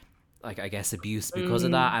extra, like I guess, abuse because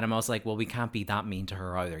of that. Mm, And I'm also like, well, we can't be that mean to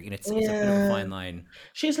her either. It's a bit of a yeah. fine line.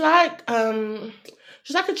 She's like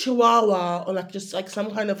she's like a chihuahua or like just like some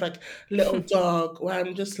kind of like little dog where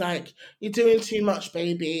I'm just like, you're doing too much,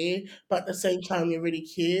 baby, but at the same time you're really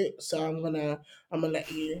cute. So I'm gonna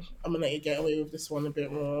let you get away with this one a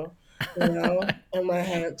bit more, in my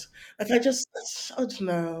head. Like I don't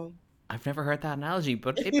know. I've never heard that analogy,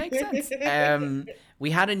 but it makes sense. We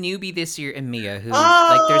had a newbie this year in Mia who,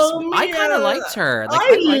 like, there's, Oh, I kind of Mia. liked her. Like,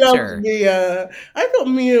 I I liked loved her. Mia. I thought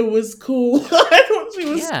Mia was cool. I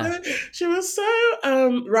thought Yeah. she was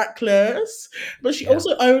so reckless, but she Yeah.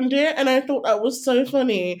 also owned it, and I thought that was so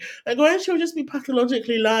funny. Like when she would just be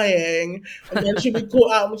pathologically lying, and then she'd be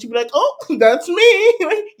caught out, and she'd be like, "Oh, that's me."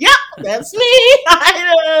 Like, yeah, that's me.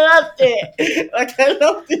 I loved it. Like I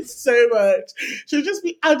loved it so much. She would just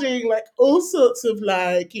be adding like all sorts of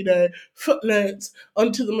like footnotes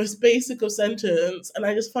onto the most basic of sentence, and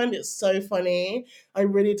I just find it so funny. I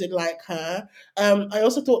really did like her. I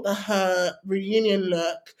also thought that her reunion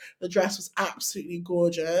look, the dress was absolutely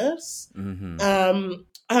gorgeous. Hmm. And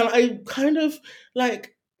I kind of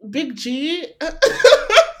like Big G.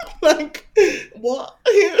 Like what?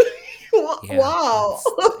 What? Yeah. Wow!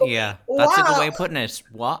 Yeah. That's a good Wow! way of putting it.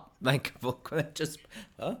 What? Like, just,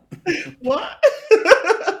 huh? What?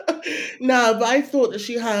 No, but I thought that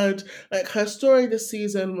she had like her story this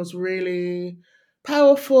season was really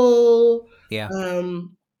powerful. Yeah.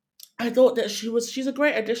 Um, I thought that she's a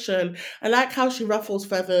great addition. I like how she ruffles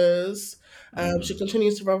feathers. She Mm.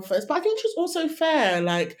 continues to ruffle feathers, but I think she's also fair.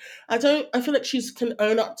 Like I feel like she's can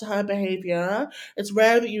own up to her behavior. It's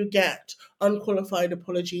rare that you get unqualified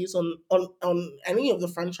apologies on any of the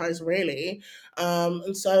franchise really.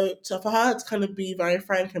 And so for her to kind of be very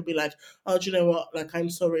frank and be like, oh, do you know what? Like I'm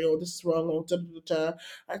sorry, or this is wrong, or da da da.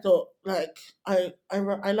 I thought like I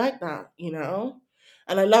like that, you know.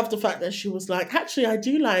 And I love the fact that she was like, actually, I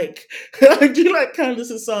do like, I do like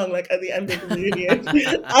Candace's song, like at the end of the reunion.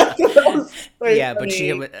 I thought that was so Yeah, but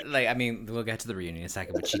she funny. like I mean we'll get to the reunion in a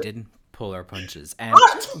second, but she didn't pull her punches.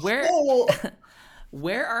 At Where all.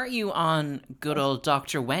 where are you on good old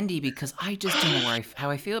Dr. Wendy? Because I just don't know how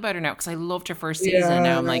I feel about her now. Because I loved her first season, and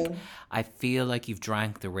now I'm like, Yeah. I feel like you've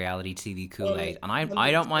drank the reality TV Kool Aid, and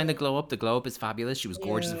I don't mind the 100%. glow up. The glow up is fabulous. She was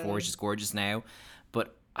gorgeous Yeah. before. She's gorgeous now,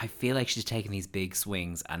 but I feel like she's taking these big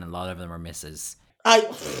swings, and a lot of them are misses. I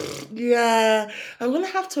yeah, I'm gonna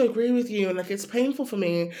have to agree with you, and like it's painful for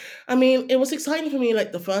me. I mean, it was exciting for me,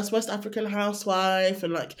 like the first West African housewife,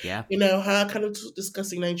 and like Yeah. her kind of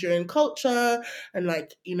discussing Nigerian culture, and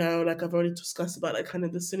like like I've already discussed about like kind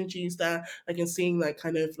of the synergies there, like in seeing like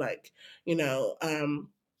kind of like you know um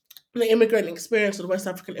the immigrant experience or the West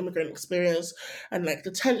African immigrant experience and like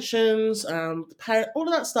the tensions, the parent, all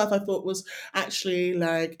of that stuff I thought was actually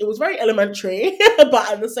like it was very elementary, but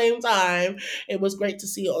at the same time, it was great to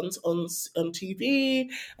see it on TV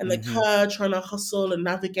and like Mm-hmm. her trying to hustle and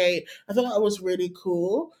navigate. I thought that was really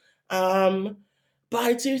cool. Um, but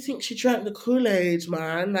I do think she drank the Kool Aid,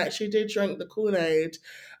 man. Like she did drink the Kool Aid.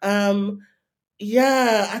 Um,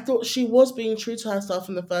 yeah, I thought she was being true to herself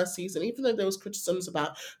in the first season, even though there was criticisms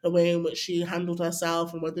about the way in which she handled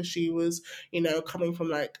herself and whether she was, coming from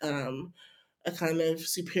like a kind of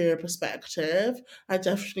superior perspective. I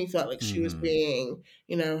definitely felt like she was Mm-hmm. being,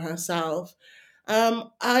 herself.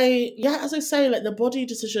 As I say, like the body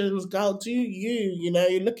decisions, girl, do you,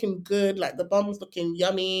 you're looking good, like the bum's looking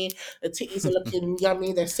yummy, the titties are looking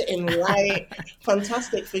yummy, they're sitting right,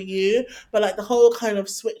 fantastic for you. But like the whole kind of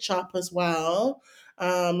switch up as well,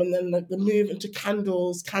 and then like the move into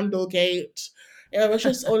Candlegate. Yeah, it was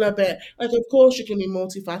just all a bit like. Of course, you can be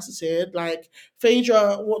multifaceted. Like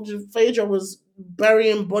Phaedra was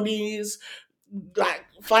burying bodies, like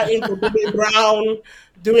fighting for Bobby Brown,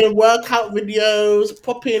 doing workout videos,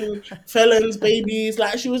 popping felons' babies.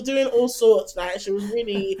 Like she was doing all sorts. Like she was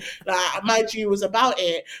really like my G was about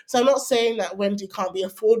it. So I'm not saying that Wendy can't be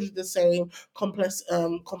afforded the same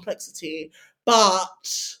complexity,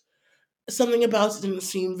 but something about it didn't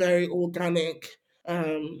seem very organic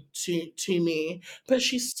to me. But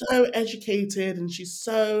she's so educated and she's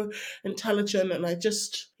so intelligent, and I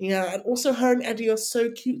just yeah, and also her and Eddie are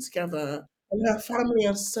so cute together, and her family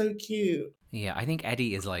are so cute. Yeah, I think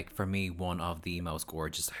Eddie is like for me one of the most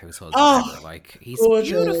gorgeous house husbands Oh, ever. Like he's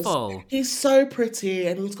gorgeous. beautiful. He's so pretty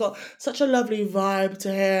and he's got such a lovely vibe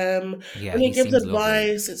to him. Yeah, When he he gives seems lovely.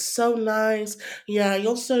 advice, it's so nice. Yeah,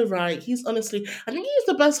 you're so right. He's honestly, I think he's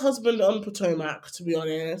the best husband on Potomac, to be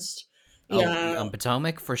honest. Oh, Yeah. on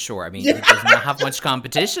Potomac for sure. I mean, he does not have much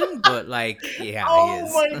competition, but like, yeah, he Oh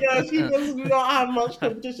is. my gosh, he does not have much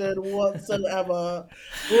competition whatsoever.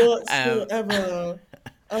 um, Whatsoever.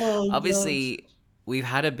 Oh gosh. Obviously, we've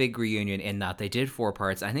had a big reunion in that they did 4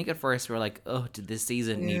 parts. I think at first we were like, oh, did this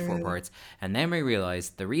season need four Yeah. parts? And then we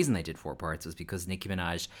realized the reason they did 4 parts was because Nicki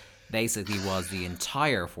Minaj basically was the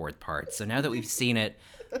entire fourth part. So now that we've seen it,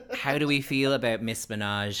 how do we feel about Miss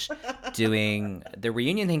Minaj doing the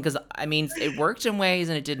reunion thing? Because I mean, it worked in ways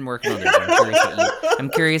and it didn't work in others. I'm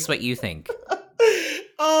curious what you think.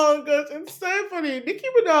 Oh gosh, it's so funny. Nicki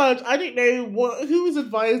Minaj, I didn't know who was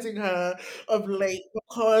advising her of late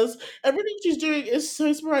because everything she's doing is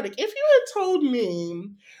so sporadic. If you had told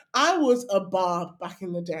me I was a barb back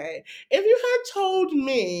in the day, if you had told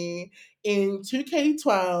me in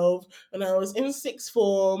 2K12 when I was in sixth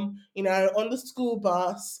form, on the school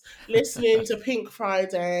bus, listening to Pink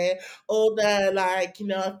Friday, all the like,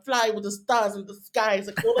 fly with the stars in the skies,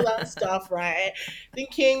 like all of that stuff, right?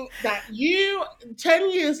 Thinking that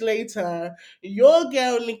 10 years later, your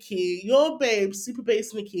girl Nikki, your babe, Super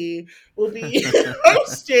Bass Nikki, will be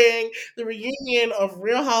hosting the reunion of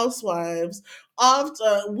Real Housewives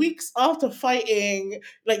after weeks after fighting,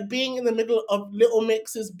 like being in the middle of Little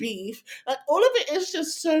Mix's beef. Like all of it is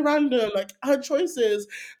just so random. Like her choices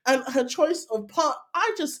and her choice of part.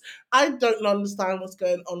 I don't understand what's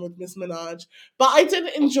going on with Miss Minaj. But I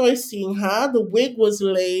did enjoy seeing her. The wig was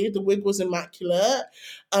laid, the wig was immaculate.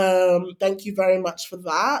 Thank you very much for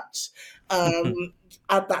that. Um,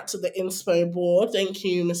 Add that to the inspo board. Thank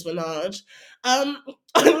you, Miss Minaj. Um,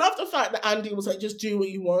 I love the fact that Andy was like, just do what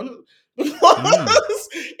you want. Mm. because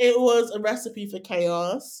it was a recipe for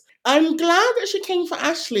chaos. I'm glad that she came for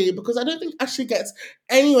Ashley because I don't think Ashley gets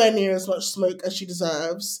anywhere near as much smoke as she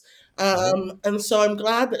deserves. Oh. And so I'm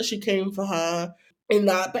glad that she came for her in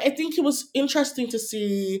that. But I think it was interesting to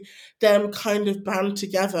see them kind of band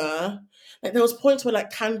together. Like there was points where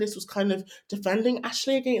like Candice was kind of defending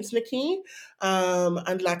Ashley against Nikki.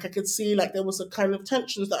 And like I could see like there was a kind of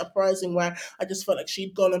tensions that are rising where I just felt like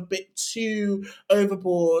she'd gone a bit too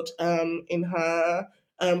overboard in her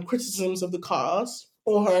criticisms of the cast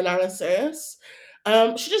or her analysis.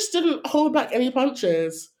 She just didn't hold back any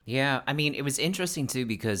punches. Yeah, I mean, it was interesting too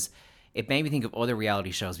because it made me think of other reality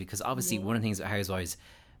shows because obviously Mhm. one of the things with Housewives,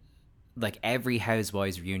 like every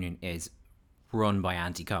Housewives reunion is run by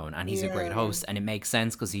Andy Cohen, and he's a great Yeah. host, and it makes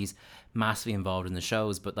sense because he's massively involved in the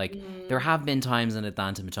shows. But like, there Mhm. have been times in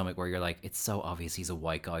Atlanta Potomac where you're like, it's so obvious he's a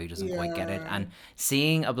white guy who doesn't quite get it, Yeah. and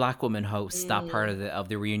seeing a black woman host that part Mm. of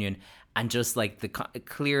the reunion. And just like the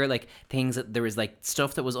clear like things that there was like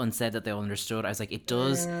stuff that was unsaid that they all understood. I was like, it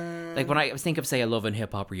does like Yeah. when I think of say a Love and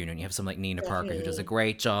Hip Hop reunion, you have someone like Nina Parker who does a Definitely.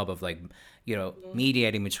 great job of like Mhm.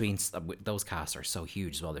 mediating between those casts are so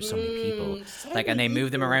huge as well. There's so many people So like, and many they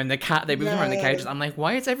move them people. around the cat. They move them around the Yeah. couches. I'm like,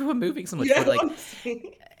 why is everyone moving so much? Yeah, But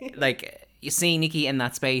honestly. like you see Nikki in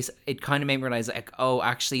that space, it kind of made me realize like, oh,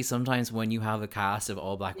 actually, sometimes when you have a cast of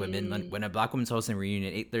all black women, Mm. when a black woman's hosting a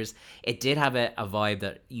reunion, it did have a vibe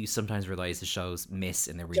that you sometimes realize the shows miss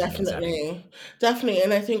in the reunion setting. Definitely, definitely,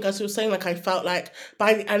 and I think as you were saying, like I felt like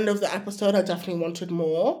by the end of the episode, I definitely wanted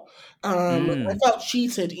more. I Mm, felt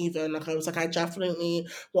cheated even. Like I was like, I definitely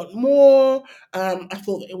want more. I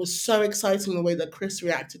thought it was so exciting the way that Chris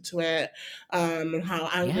reacted to it, and how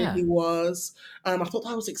angry yeah. he was. I thought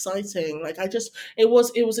that was exciting. Like it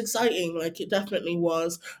was exciting. Like it definitely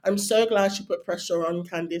was. I'm so glad she put pressure on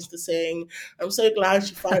Candice to sing. I'm so glad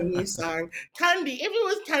she finally sang. Candy, if it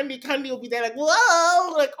was Candy, Candy would be there like,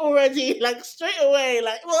 whoa, like already, like straight away,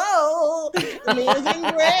 like, whoa, amazing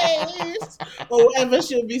grace, or whatever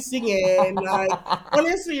she'll be singing. Like,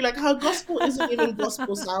 honestly, like her gospel isn't even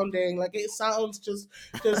gospel sounding. Like it sounds just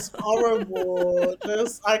horrible.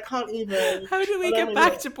 Just I can't even. How do we I don't get even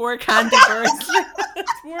back know. to poor Candy Bursley?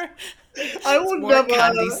 it's more, I it's would more never.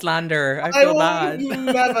 Candy slander. I I feel will bad.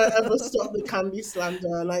 never ever stop the candy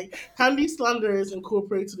slander. Like candy slander is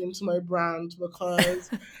incorporated into my brand because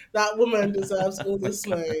that woman deserves all My the God.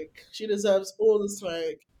 smoke. She deserves all the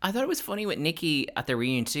smoke. I thought it was funny with Nikki at the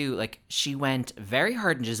reunion too. Like she went very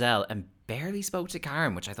hard on Giselle and barely spoke to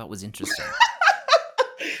Karen, which I thought was interesting.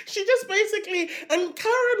 She just basically and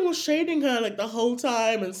Karen was shading her like the whole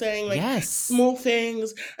time and saying like Yes. small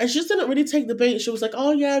things, and she just didn't really take the bait. She was like,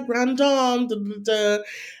 "Oh yeah, grand dame." Da, da,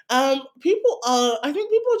 da. People are. I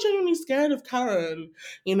think people are genuinely scared of Karen.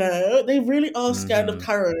 You know, they really are scared of Mm-hmm.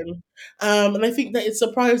 Karen. And I think that it's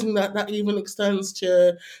surprising that that even extends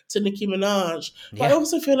to Nicki Minaj. But I Yeah,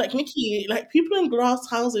 also feel like Nicki, like people in glass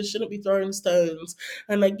houses shouldn't be throwing stones,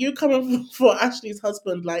 and like you coming for Ashley's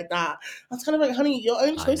husband like that, I was kind of like, honey, your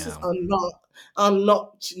own I choices know. are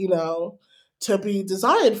not, to be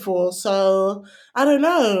desired for. So I don't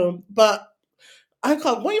know, but I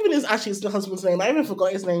can't. What even is Ashley's husband's name? I even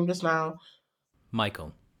forgot his name just now.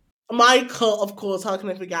 Michael. Michael, of course. How can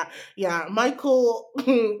I forget? Yeah, Michael.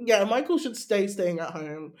 Yeah, Michael should staying at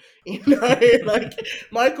home. Like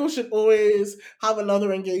Michael should always have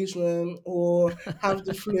another engagement or have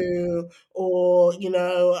the flu or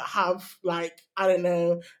have like I don't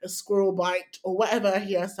know a squirrel bite or whatever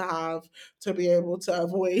he has to have to be able to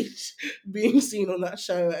avoid being seen on that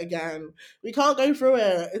show again. We can't go through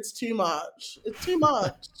it. It's too much. It's too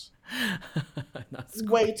much. That's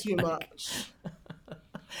Way great. too much.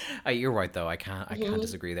 You're right though. I can't Hmm.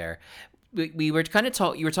 disagree there. We were kind of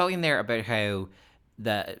talk. You were talking there about how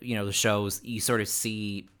the shows you sort of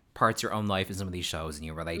see parts of your own life in some of these shows and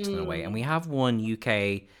you relate to them in a way. And Mm. we have one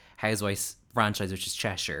UK Housewives franchise which is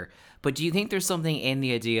Cheshire. But do you think there's something in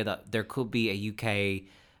the idea that there could be a UK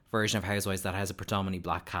version of Housewives that has a predominantly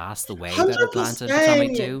black cast, the way that Hundred Atlanta and Potomac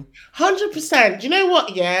percent, do? 100%. You know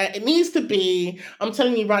what? Yeah, it needs to be. I'm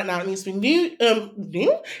telling you right now, it needs to be new.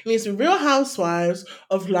 New. It needs to be Real Housewives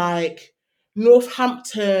of like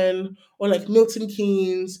Northampton or like Milton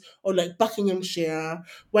Keynes or like Buckinghamshire,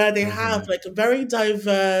 where they have Mm-hmm. like a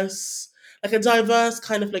diverse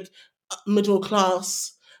kind of like middle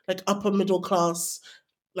class, like upper middle class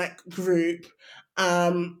like group.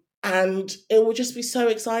 And it would just be so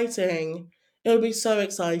exciting. It would be so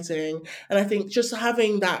exciting. And I think just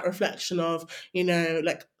having that reflection of,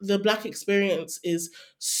 like the black experience is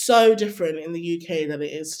so different in the UK than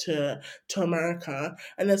it is to America.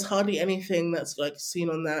 And there's hardly anything that's like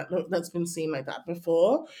seen on that's been seen like that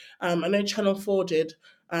before. I know Channel 4 did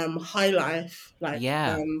High Life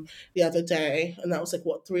Yeah. the other day, and that was like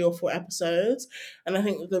what 3 or 4 episodes, and I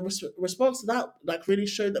think the response to that like really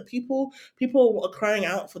showed that people are crying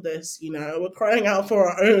out for this. You know, we're crying out for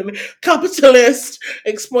our own capitalist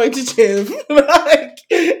exploitative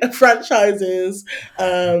like franchises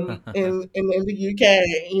in the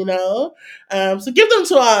UK. You know, so give them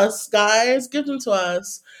to us, guys. Give them to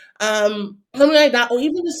us. Something like that, or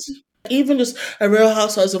even just a Real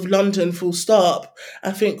Housewives of London, full stop.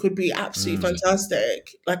 I think would be absolutely Mm.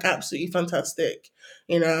 fantastic, like absolutely fantastic.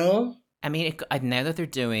 You know? I mean, now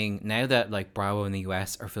that like Bravo in the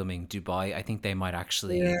US are filming Dubai, I think they might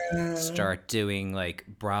actually Yeah. start doing like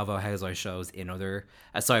Bravo Housewives shows in other,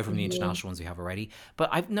 aside from the Mhm. international ones we have already. But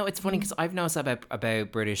I've no, it's funny because I've noticed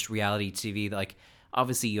about British reality TV that, like,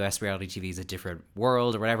 obviously US reality TV is a different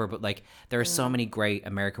world or whatever, but like there are so many great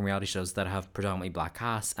American reality shows that have predominantly black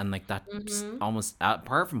casts, and like that's Mhm. almost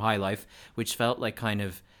apart from High Life, which felt like kind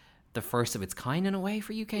of the first of its kind in a way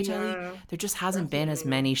for UK telly. Yeah. There just hasn't been as Definitely.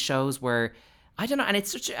 many shows where, I don't know, and it's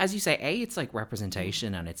such as you say, it's like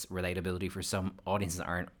representation and it's relatability for some audiences that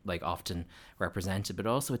aren't like often represented, but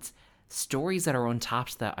also it's stories that are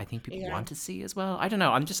untapped that I think people Yeah. want to see as well. I don't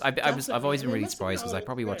know. I've Definitely. always And been they really must have it surprised because I on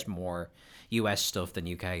probably watch script. more US stuff than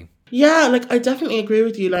UK. Yeah, like I definitely agree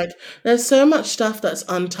with you. Like there's so much stuff that's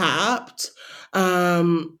untapped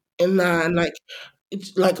in that, and like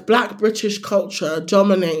like black British culture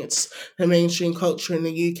dominates the mainstream culture in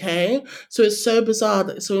the UK. So it's so bizarre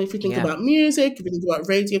that so if you think Yeah. about music, if you think about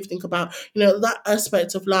radio, if you think about, that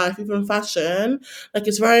aspect of life, even fashion, like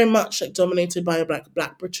it's very much like dominated by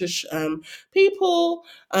black British people.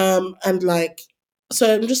 And like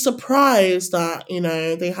so I'm just surprised that,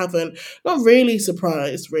 they haven't, not really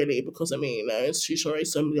surprised really, because I mean, it's too sorry,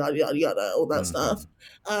 some yada yada yada, all that stuff.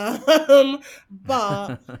 Hmm. Um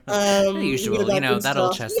but The usual, that good that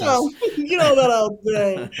old stuff. chestnut. That old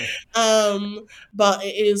thing. But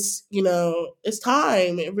it is, it's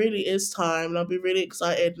time. It really is time. And I'll be really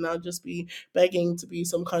excited, and I'll just be begging to be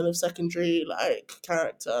some kind of secondary like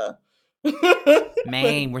character.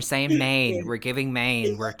 Main, we're saying main. We're giving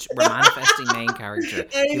main. We're manifesting main character.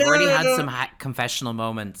 I We've already had know. some confessional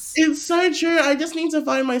moments. It's so true. I just need to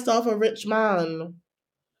find myself a rich man.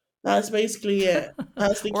 That's basically it.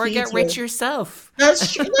 That's the Or key get to rich it. yourself.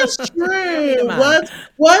 That's true. That's You don't need a true. man.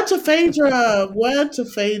 Word to Phaedra. Word to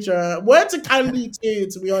Phaedra. Word to Candy too.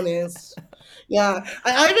 To be honest, yeah.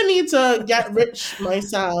 I either need to get rich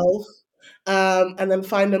myself, and then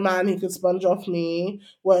find a man who could sponge off me.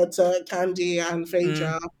 Word to Candy and Mm.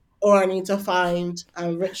 Phaedra, or I need to find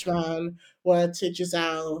a rich man. Word to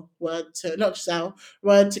Giselle. Word to not Giselle.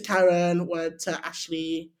 Word to Karen. Word to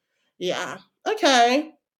Ashley. Yeah.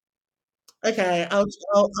 Okay. Okay. I'll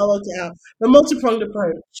work it out. The multi-pronged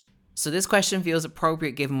approach. So this question feels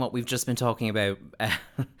appropriate given what we've just been talking about.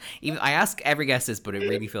 Even I ask every guest this, but it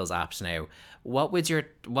really feels apt now. What would your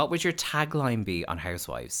tagline be on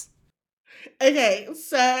Housewives? Okay,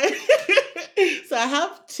 so so I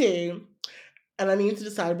have two, and I need to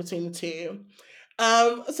decide between the two.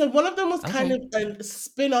 So one of them was kind Okay. of a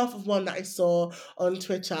spin-off of one that I saw on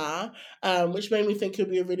Twitter, which made me think it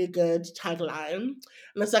would be a really good tagline.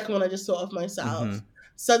 And the second one I just thought of myself. Mm-hmm.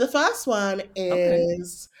 So the first one Okay.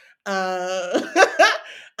 is uh,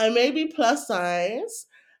 I may be plus size,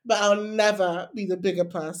 but I'll never be the bigger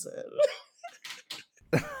person.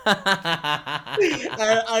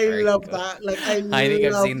 I Very love good. that. Like I I think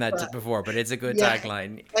I've love seen that that. before, but it's a good Yeah,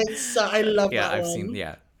 tagline. I love Yeah, that I've seen. one.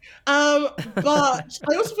 Yeah. But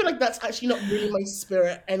I also feel like that's actually not really my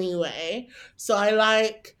spirit anyway. So I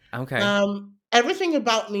like Okay. everything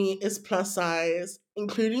about me is plus size,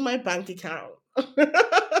 including my bank account.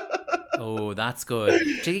 Oh, that's good.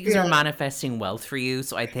 Particularly because you're Yeah. manifesting wealth for you.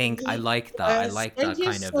 So I think I like that. I Yes. like Thank that you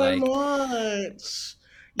kind of so like. much.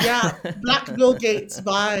 Yeah, Black Bill Gates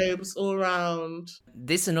vibes all around.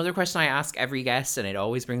 This is another question I ask every guest, and it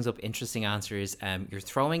always brings up interesting answers. You're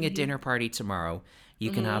throwing a Hmm. dinner party tomorrow. You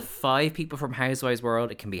can have Hmm. 5 people from Housewives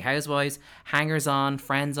World. It can be housewives, hangers on,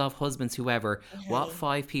 friends of, husbands, whoever. What Okay.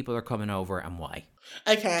 5 people are coming over and why?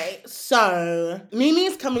 Okay, so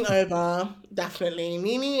Nini's coming over, definitely.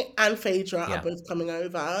 Nini and Phaedra are Yeah. both coming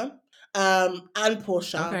over. And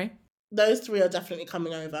Portia. Okay. Those three are definitely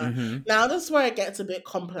coming over. Mm-hmm. Now this is where it gets a bit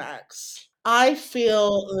complex. I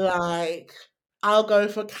feel like I'll go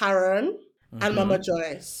for Karen and Mm-hmm. Mama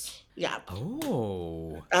Joyce. Yeah,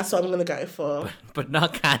 Oh. that's what I'm gonna go for. But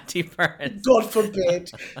not Candy first. God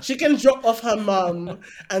forbid. She can drop off her mum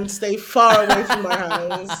and stay far away from my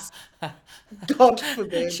house. God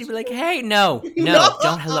forbid. She'd be like, hey, no, No, no,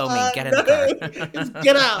 don't hello me. Get in the no, car. just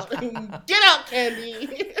get out. Get out,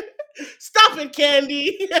 Candy. Stop it,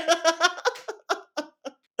 Candy.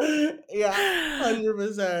 Yeah,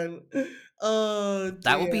 100%. Oh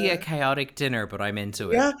That will be a dear. chaotic dinner, but I'm into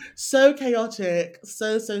it. Yeah, so chaotic.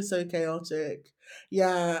 So chaotic.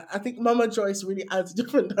 Yeah, I think Mama Joyce really adds a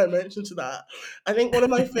different dimension to that. I think one of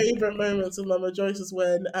my favorite moments of Mama Joyce is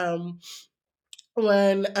when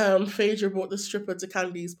Phaedra brought the stripper to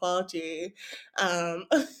Candy's party. What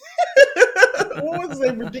was his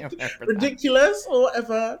name? I remember that. Ridiculous or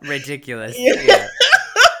whatever. Ridiculous. Yeah. Yeah.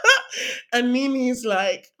 And Nini's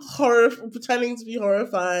like pretending to be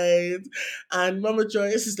horrified, and Mama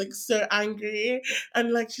Joyce is like so angry,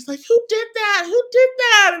 and like she's like, "Who did that? Who did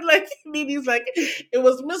that?" And like Nini's like, "It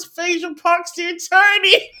was Miss Phaedra Parks, the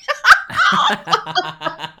attorney."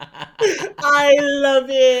 I love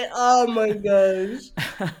it. Oh my gosh.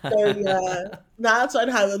 So yeah, that's what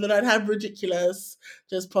I'd have, and then I'd have ridiculous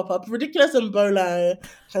just pop up. Ridiculous and Bolo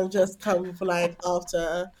can just come for like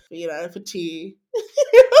after, for tea.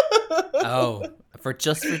 Oh, for But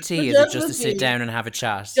tea? Is it just just for to sit tea, down and have a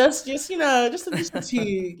chat? just for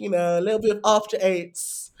tea, a little bit of after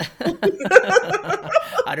eights.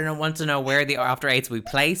 I don't know, want to know where the after eights will be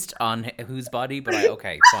placed on whose body, but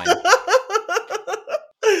okay, fine.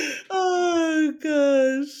 Oh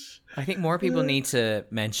gosh. I think more people need to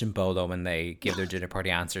mention Bolo when they give their dinner party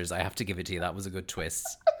answers. I have to give it to you. That was a good twist.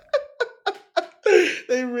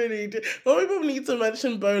 They really do. More people need to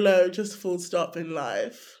mention Bolo just full stop in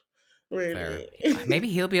life. Fair. Really. Maybe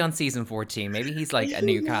he'll be on season 14. Maybe he's like a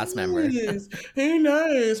new cast member. Who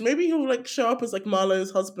knows? Maybe he'll like show up as like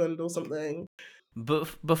Marlo's husband or something. But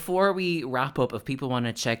before we wrap up, if people want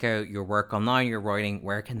to check out your work online, your writing,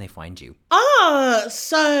 where can they find you?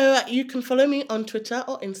 So you can follow me on Twitter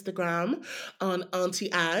or Instagram on Auntie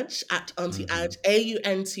Adj at Auntie Adj,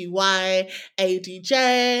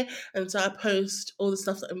 AuntyAdj. And so I post all the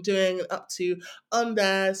stuff that I'm doing and up to on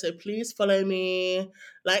there. So please follow me,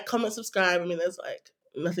 like, comment, subscribe. I mean, there's like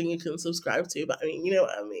nothing you can subscribe to, but I mean, you know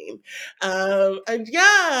what I mean. And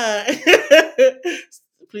yeah,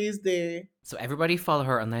 please do. So everybody follow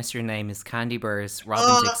her unless your name is Candy Burrs, Robin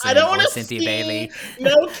I Dixon, don't want or to Cynthia see Bailey.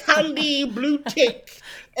 no candy blue tick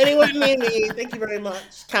anywhere near me. Thank you very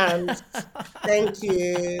much, Cans. Thank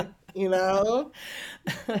you.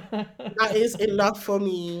 That is enough for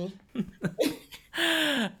me.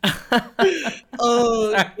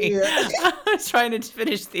 Oh, Sorry. yeah. I was trying to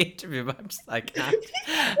finish the interview, but I'm just like, I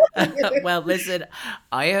can't. Well, listen,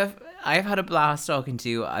 I've had a blast talking to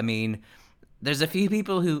you. I mean, there's a few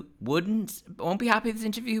people who won't be happy with this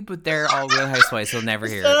interview, but they're all Real Housewives, so they'll never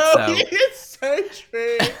hear it. So It's so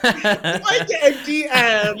true. If I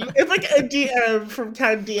get a DM from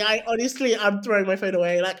Candy, I'm throwing my phone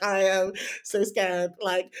away. Like, I am so scared.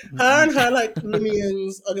 Like, her and her like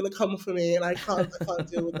minions are gonna come for me, and I can't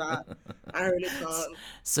deal with that. I really can't.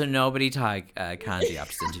 So nobody tag Candy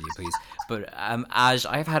after this interview, please. But Aj,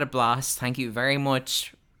 I've had a blast. Thank you very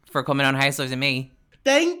much for coming on Housewives and Me.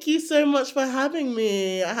 Thank you so much for having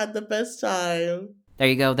me. I had the best time. There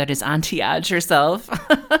you go. That is Auntie Adj herself.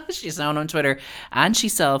 She's known on Twitter, and she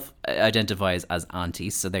self-identifies as Auntie.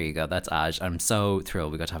 So there you go. That's Adj. I'm so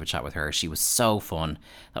thrilled we got to have a chat with her. She was so fun.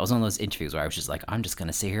 That was one of those interviews where I was just like, I'm just going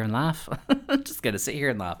to sit here and laugh. Just going to sit here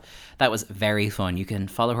and laugh. That was very fun. You can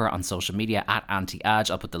follow her on social media at Auntie Adj.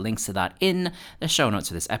 I'll put the links to that in the show notes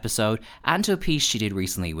for this episode, and to a piece she did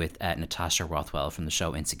recently with Natasha Rothwell from the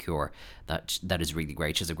show Insecure. That is really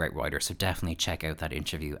great. She's a great writer. So definitely check out that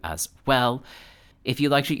interview as well. If you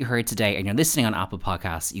liked what you heard today and you're listening on Apple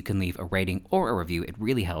Podcasts, you can leave a rating or a review. It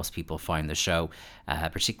really helps people find the show,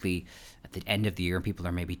 particularly at the end of the year and people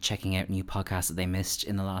are maybe checking out new podcasts that they missed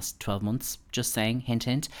in the last 12 months. Just saying, hint,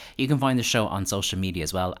 hint. You can find the show on social media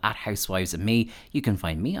as well, at Housewives and Me. You can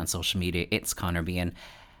find me on social media. It's Connor Bean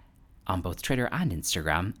on both Twitter and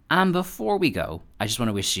Instagram. And before we go, I just want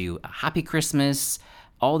to wish you a happy Christmas,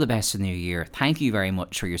 all the best in the new year. Thank you very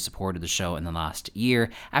much for your support of the show in the last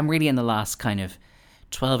year, and really in the last kind of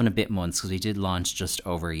 12 and a bit months, because we did launch just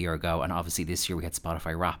over a year ago, and obviously this year we had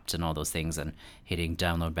Spotify Wrapped and all those things and hitting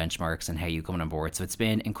download benchmarks and Hey You coming on board. So it's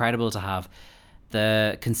been incredible to have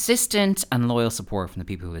the consistent and loyal support from the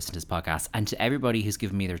people who listen to this podcast, and to everybody who's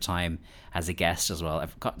given me their time as a guest as well.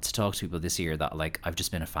 I've gotten to talk to people this year that I've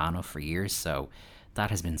just been a fan of for years, so that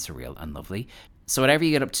has been surreal and lovely. So whatever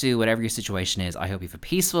you get up to, whatever your situation is, I hope you have a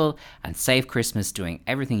peaceful and safe Christmas, doing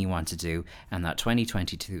everything you want to do, and that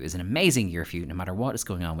 2022 is an amazing year for you, no matter what is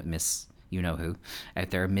going on with Miss You-Know-Who out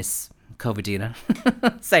there, Miss Covidina.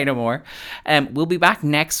 Say no more. We'll be back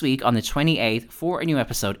next week on the 28th for a new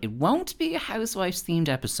episode. It won't be a Housewives-themed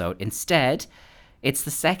episode. Instead, It's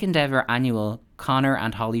the second ever annual Connor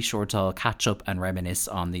and Holly Shortall catch up and reminisce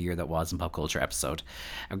on the year that was in pop culture episode.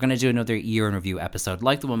 I'm going to do another year in review episode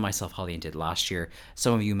like the one myself, Holly, and did last year.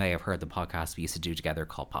 Some of you may have heard the podcast we used to do together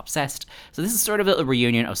called Popsessed. So this is sort of a little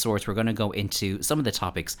reunion of sorts. We're going to go into some of the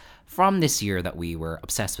topics from this year that we were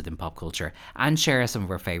obsessed with in pop culture and share some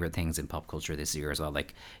of our favorite things in pop culture this year as well,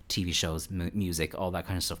 like TV shows, music, all that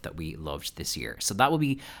kind of stuff that we loved this year. So that will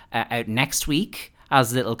be out next week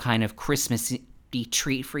as a little kind of Christmas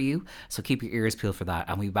treat for you. So keep your ears peeled for that.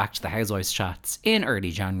 And we'll be back to the Housewives chats in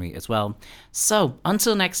early January as well. So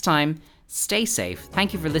until next time, stay safe.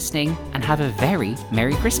 Thank you for listening and have a very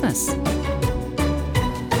Merry Christmas.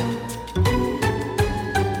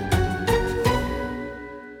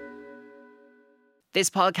 This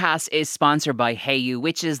podcast is sponsored by HeyU,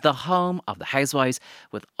 which is the home of the Housewives,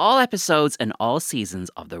 with all episodes and all seasons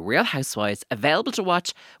of The Real Housewives available to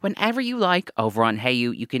watch whenever you like over on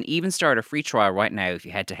HeyU. You can even start a free trial right now if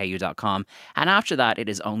you head to heyu.com. And after that, it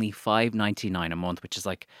is only $5.99 a month, which is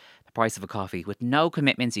like the price of a coffee, with no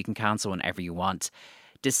commitments. You can cancel whenever you want.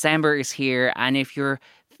 December is here, and if you're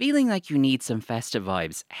feeling like you need some festive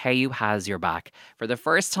vibes, HeyU has your back. For the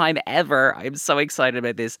first time ever, I'm so excited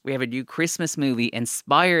about this. We have a new Christmas movie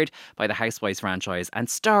inspired by the Housewives franchise and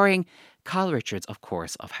starring Kyle Richards, of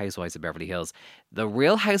course, of Housewives of Beverly Hills, The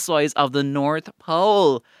Real Housewives of the North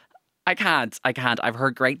Pole. I can't. I've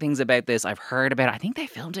heard great things about this. I've heard about it. I think they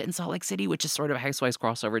filmed it in Salt Lake City, which is sort of a Housewives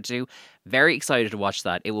crossover too. Very excited to watch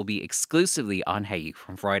that. It will be exclusively on HeyU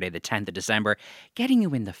from Friday the 10th of December, getting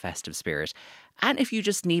you in the festive spirit. And if you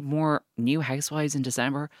just need more new Housewives in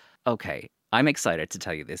December, okay, I'm excited to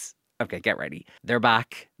tell you this. Okay, get ready. They're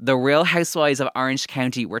back. The Real Housewives of Orange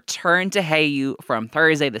County return to HeyU from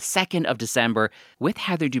Thursday the 2nd of December with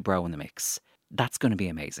Heather Dubrow in the mix. That's going to be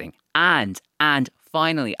amazing. And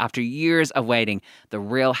finally, after years of waiting, the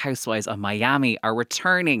Real Housewives of Miami are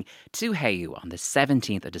returning to HeyU on the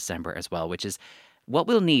 17th of December as well, which is what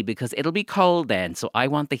we'll need because it'll be cold then. So I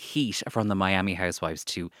want the heat from the Miami Housewives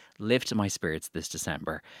to lift my spirits this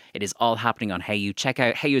December. It is all happening on HeyU. Check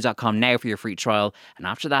out heyu.com now for your free trial. And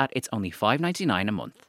after that, it's only $5.99 a month.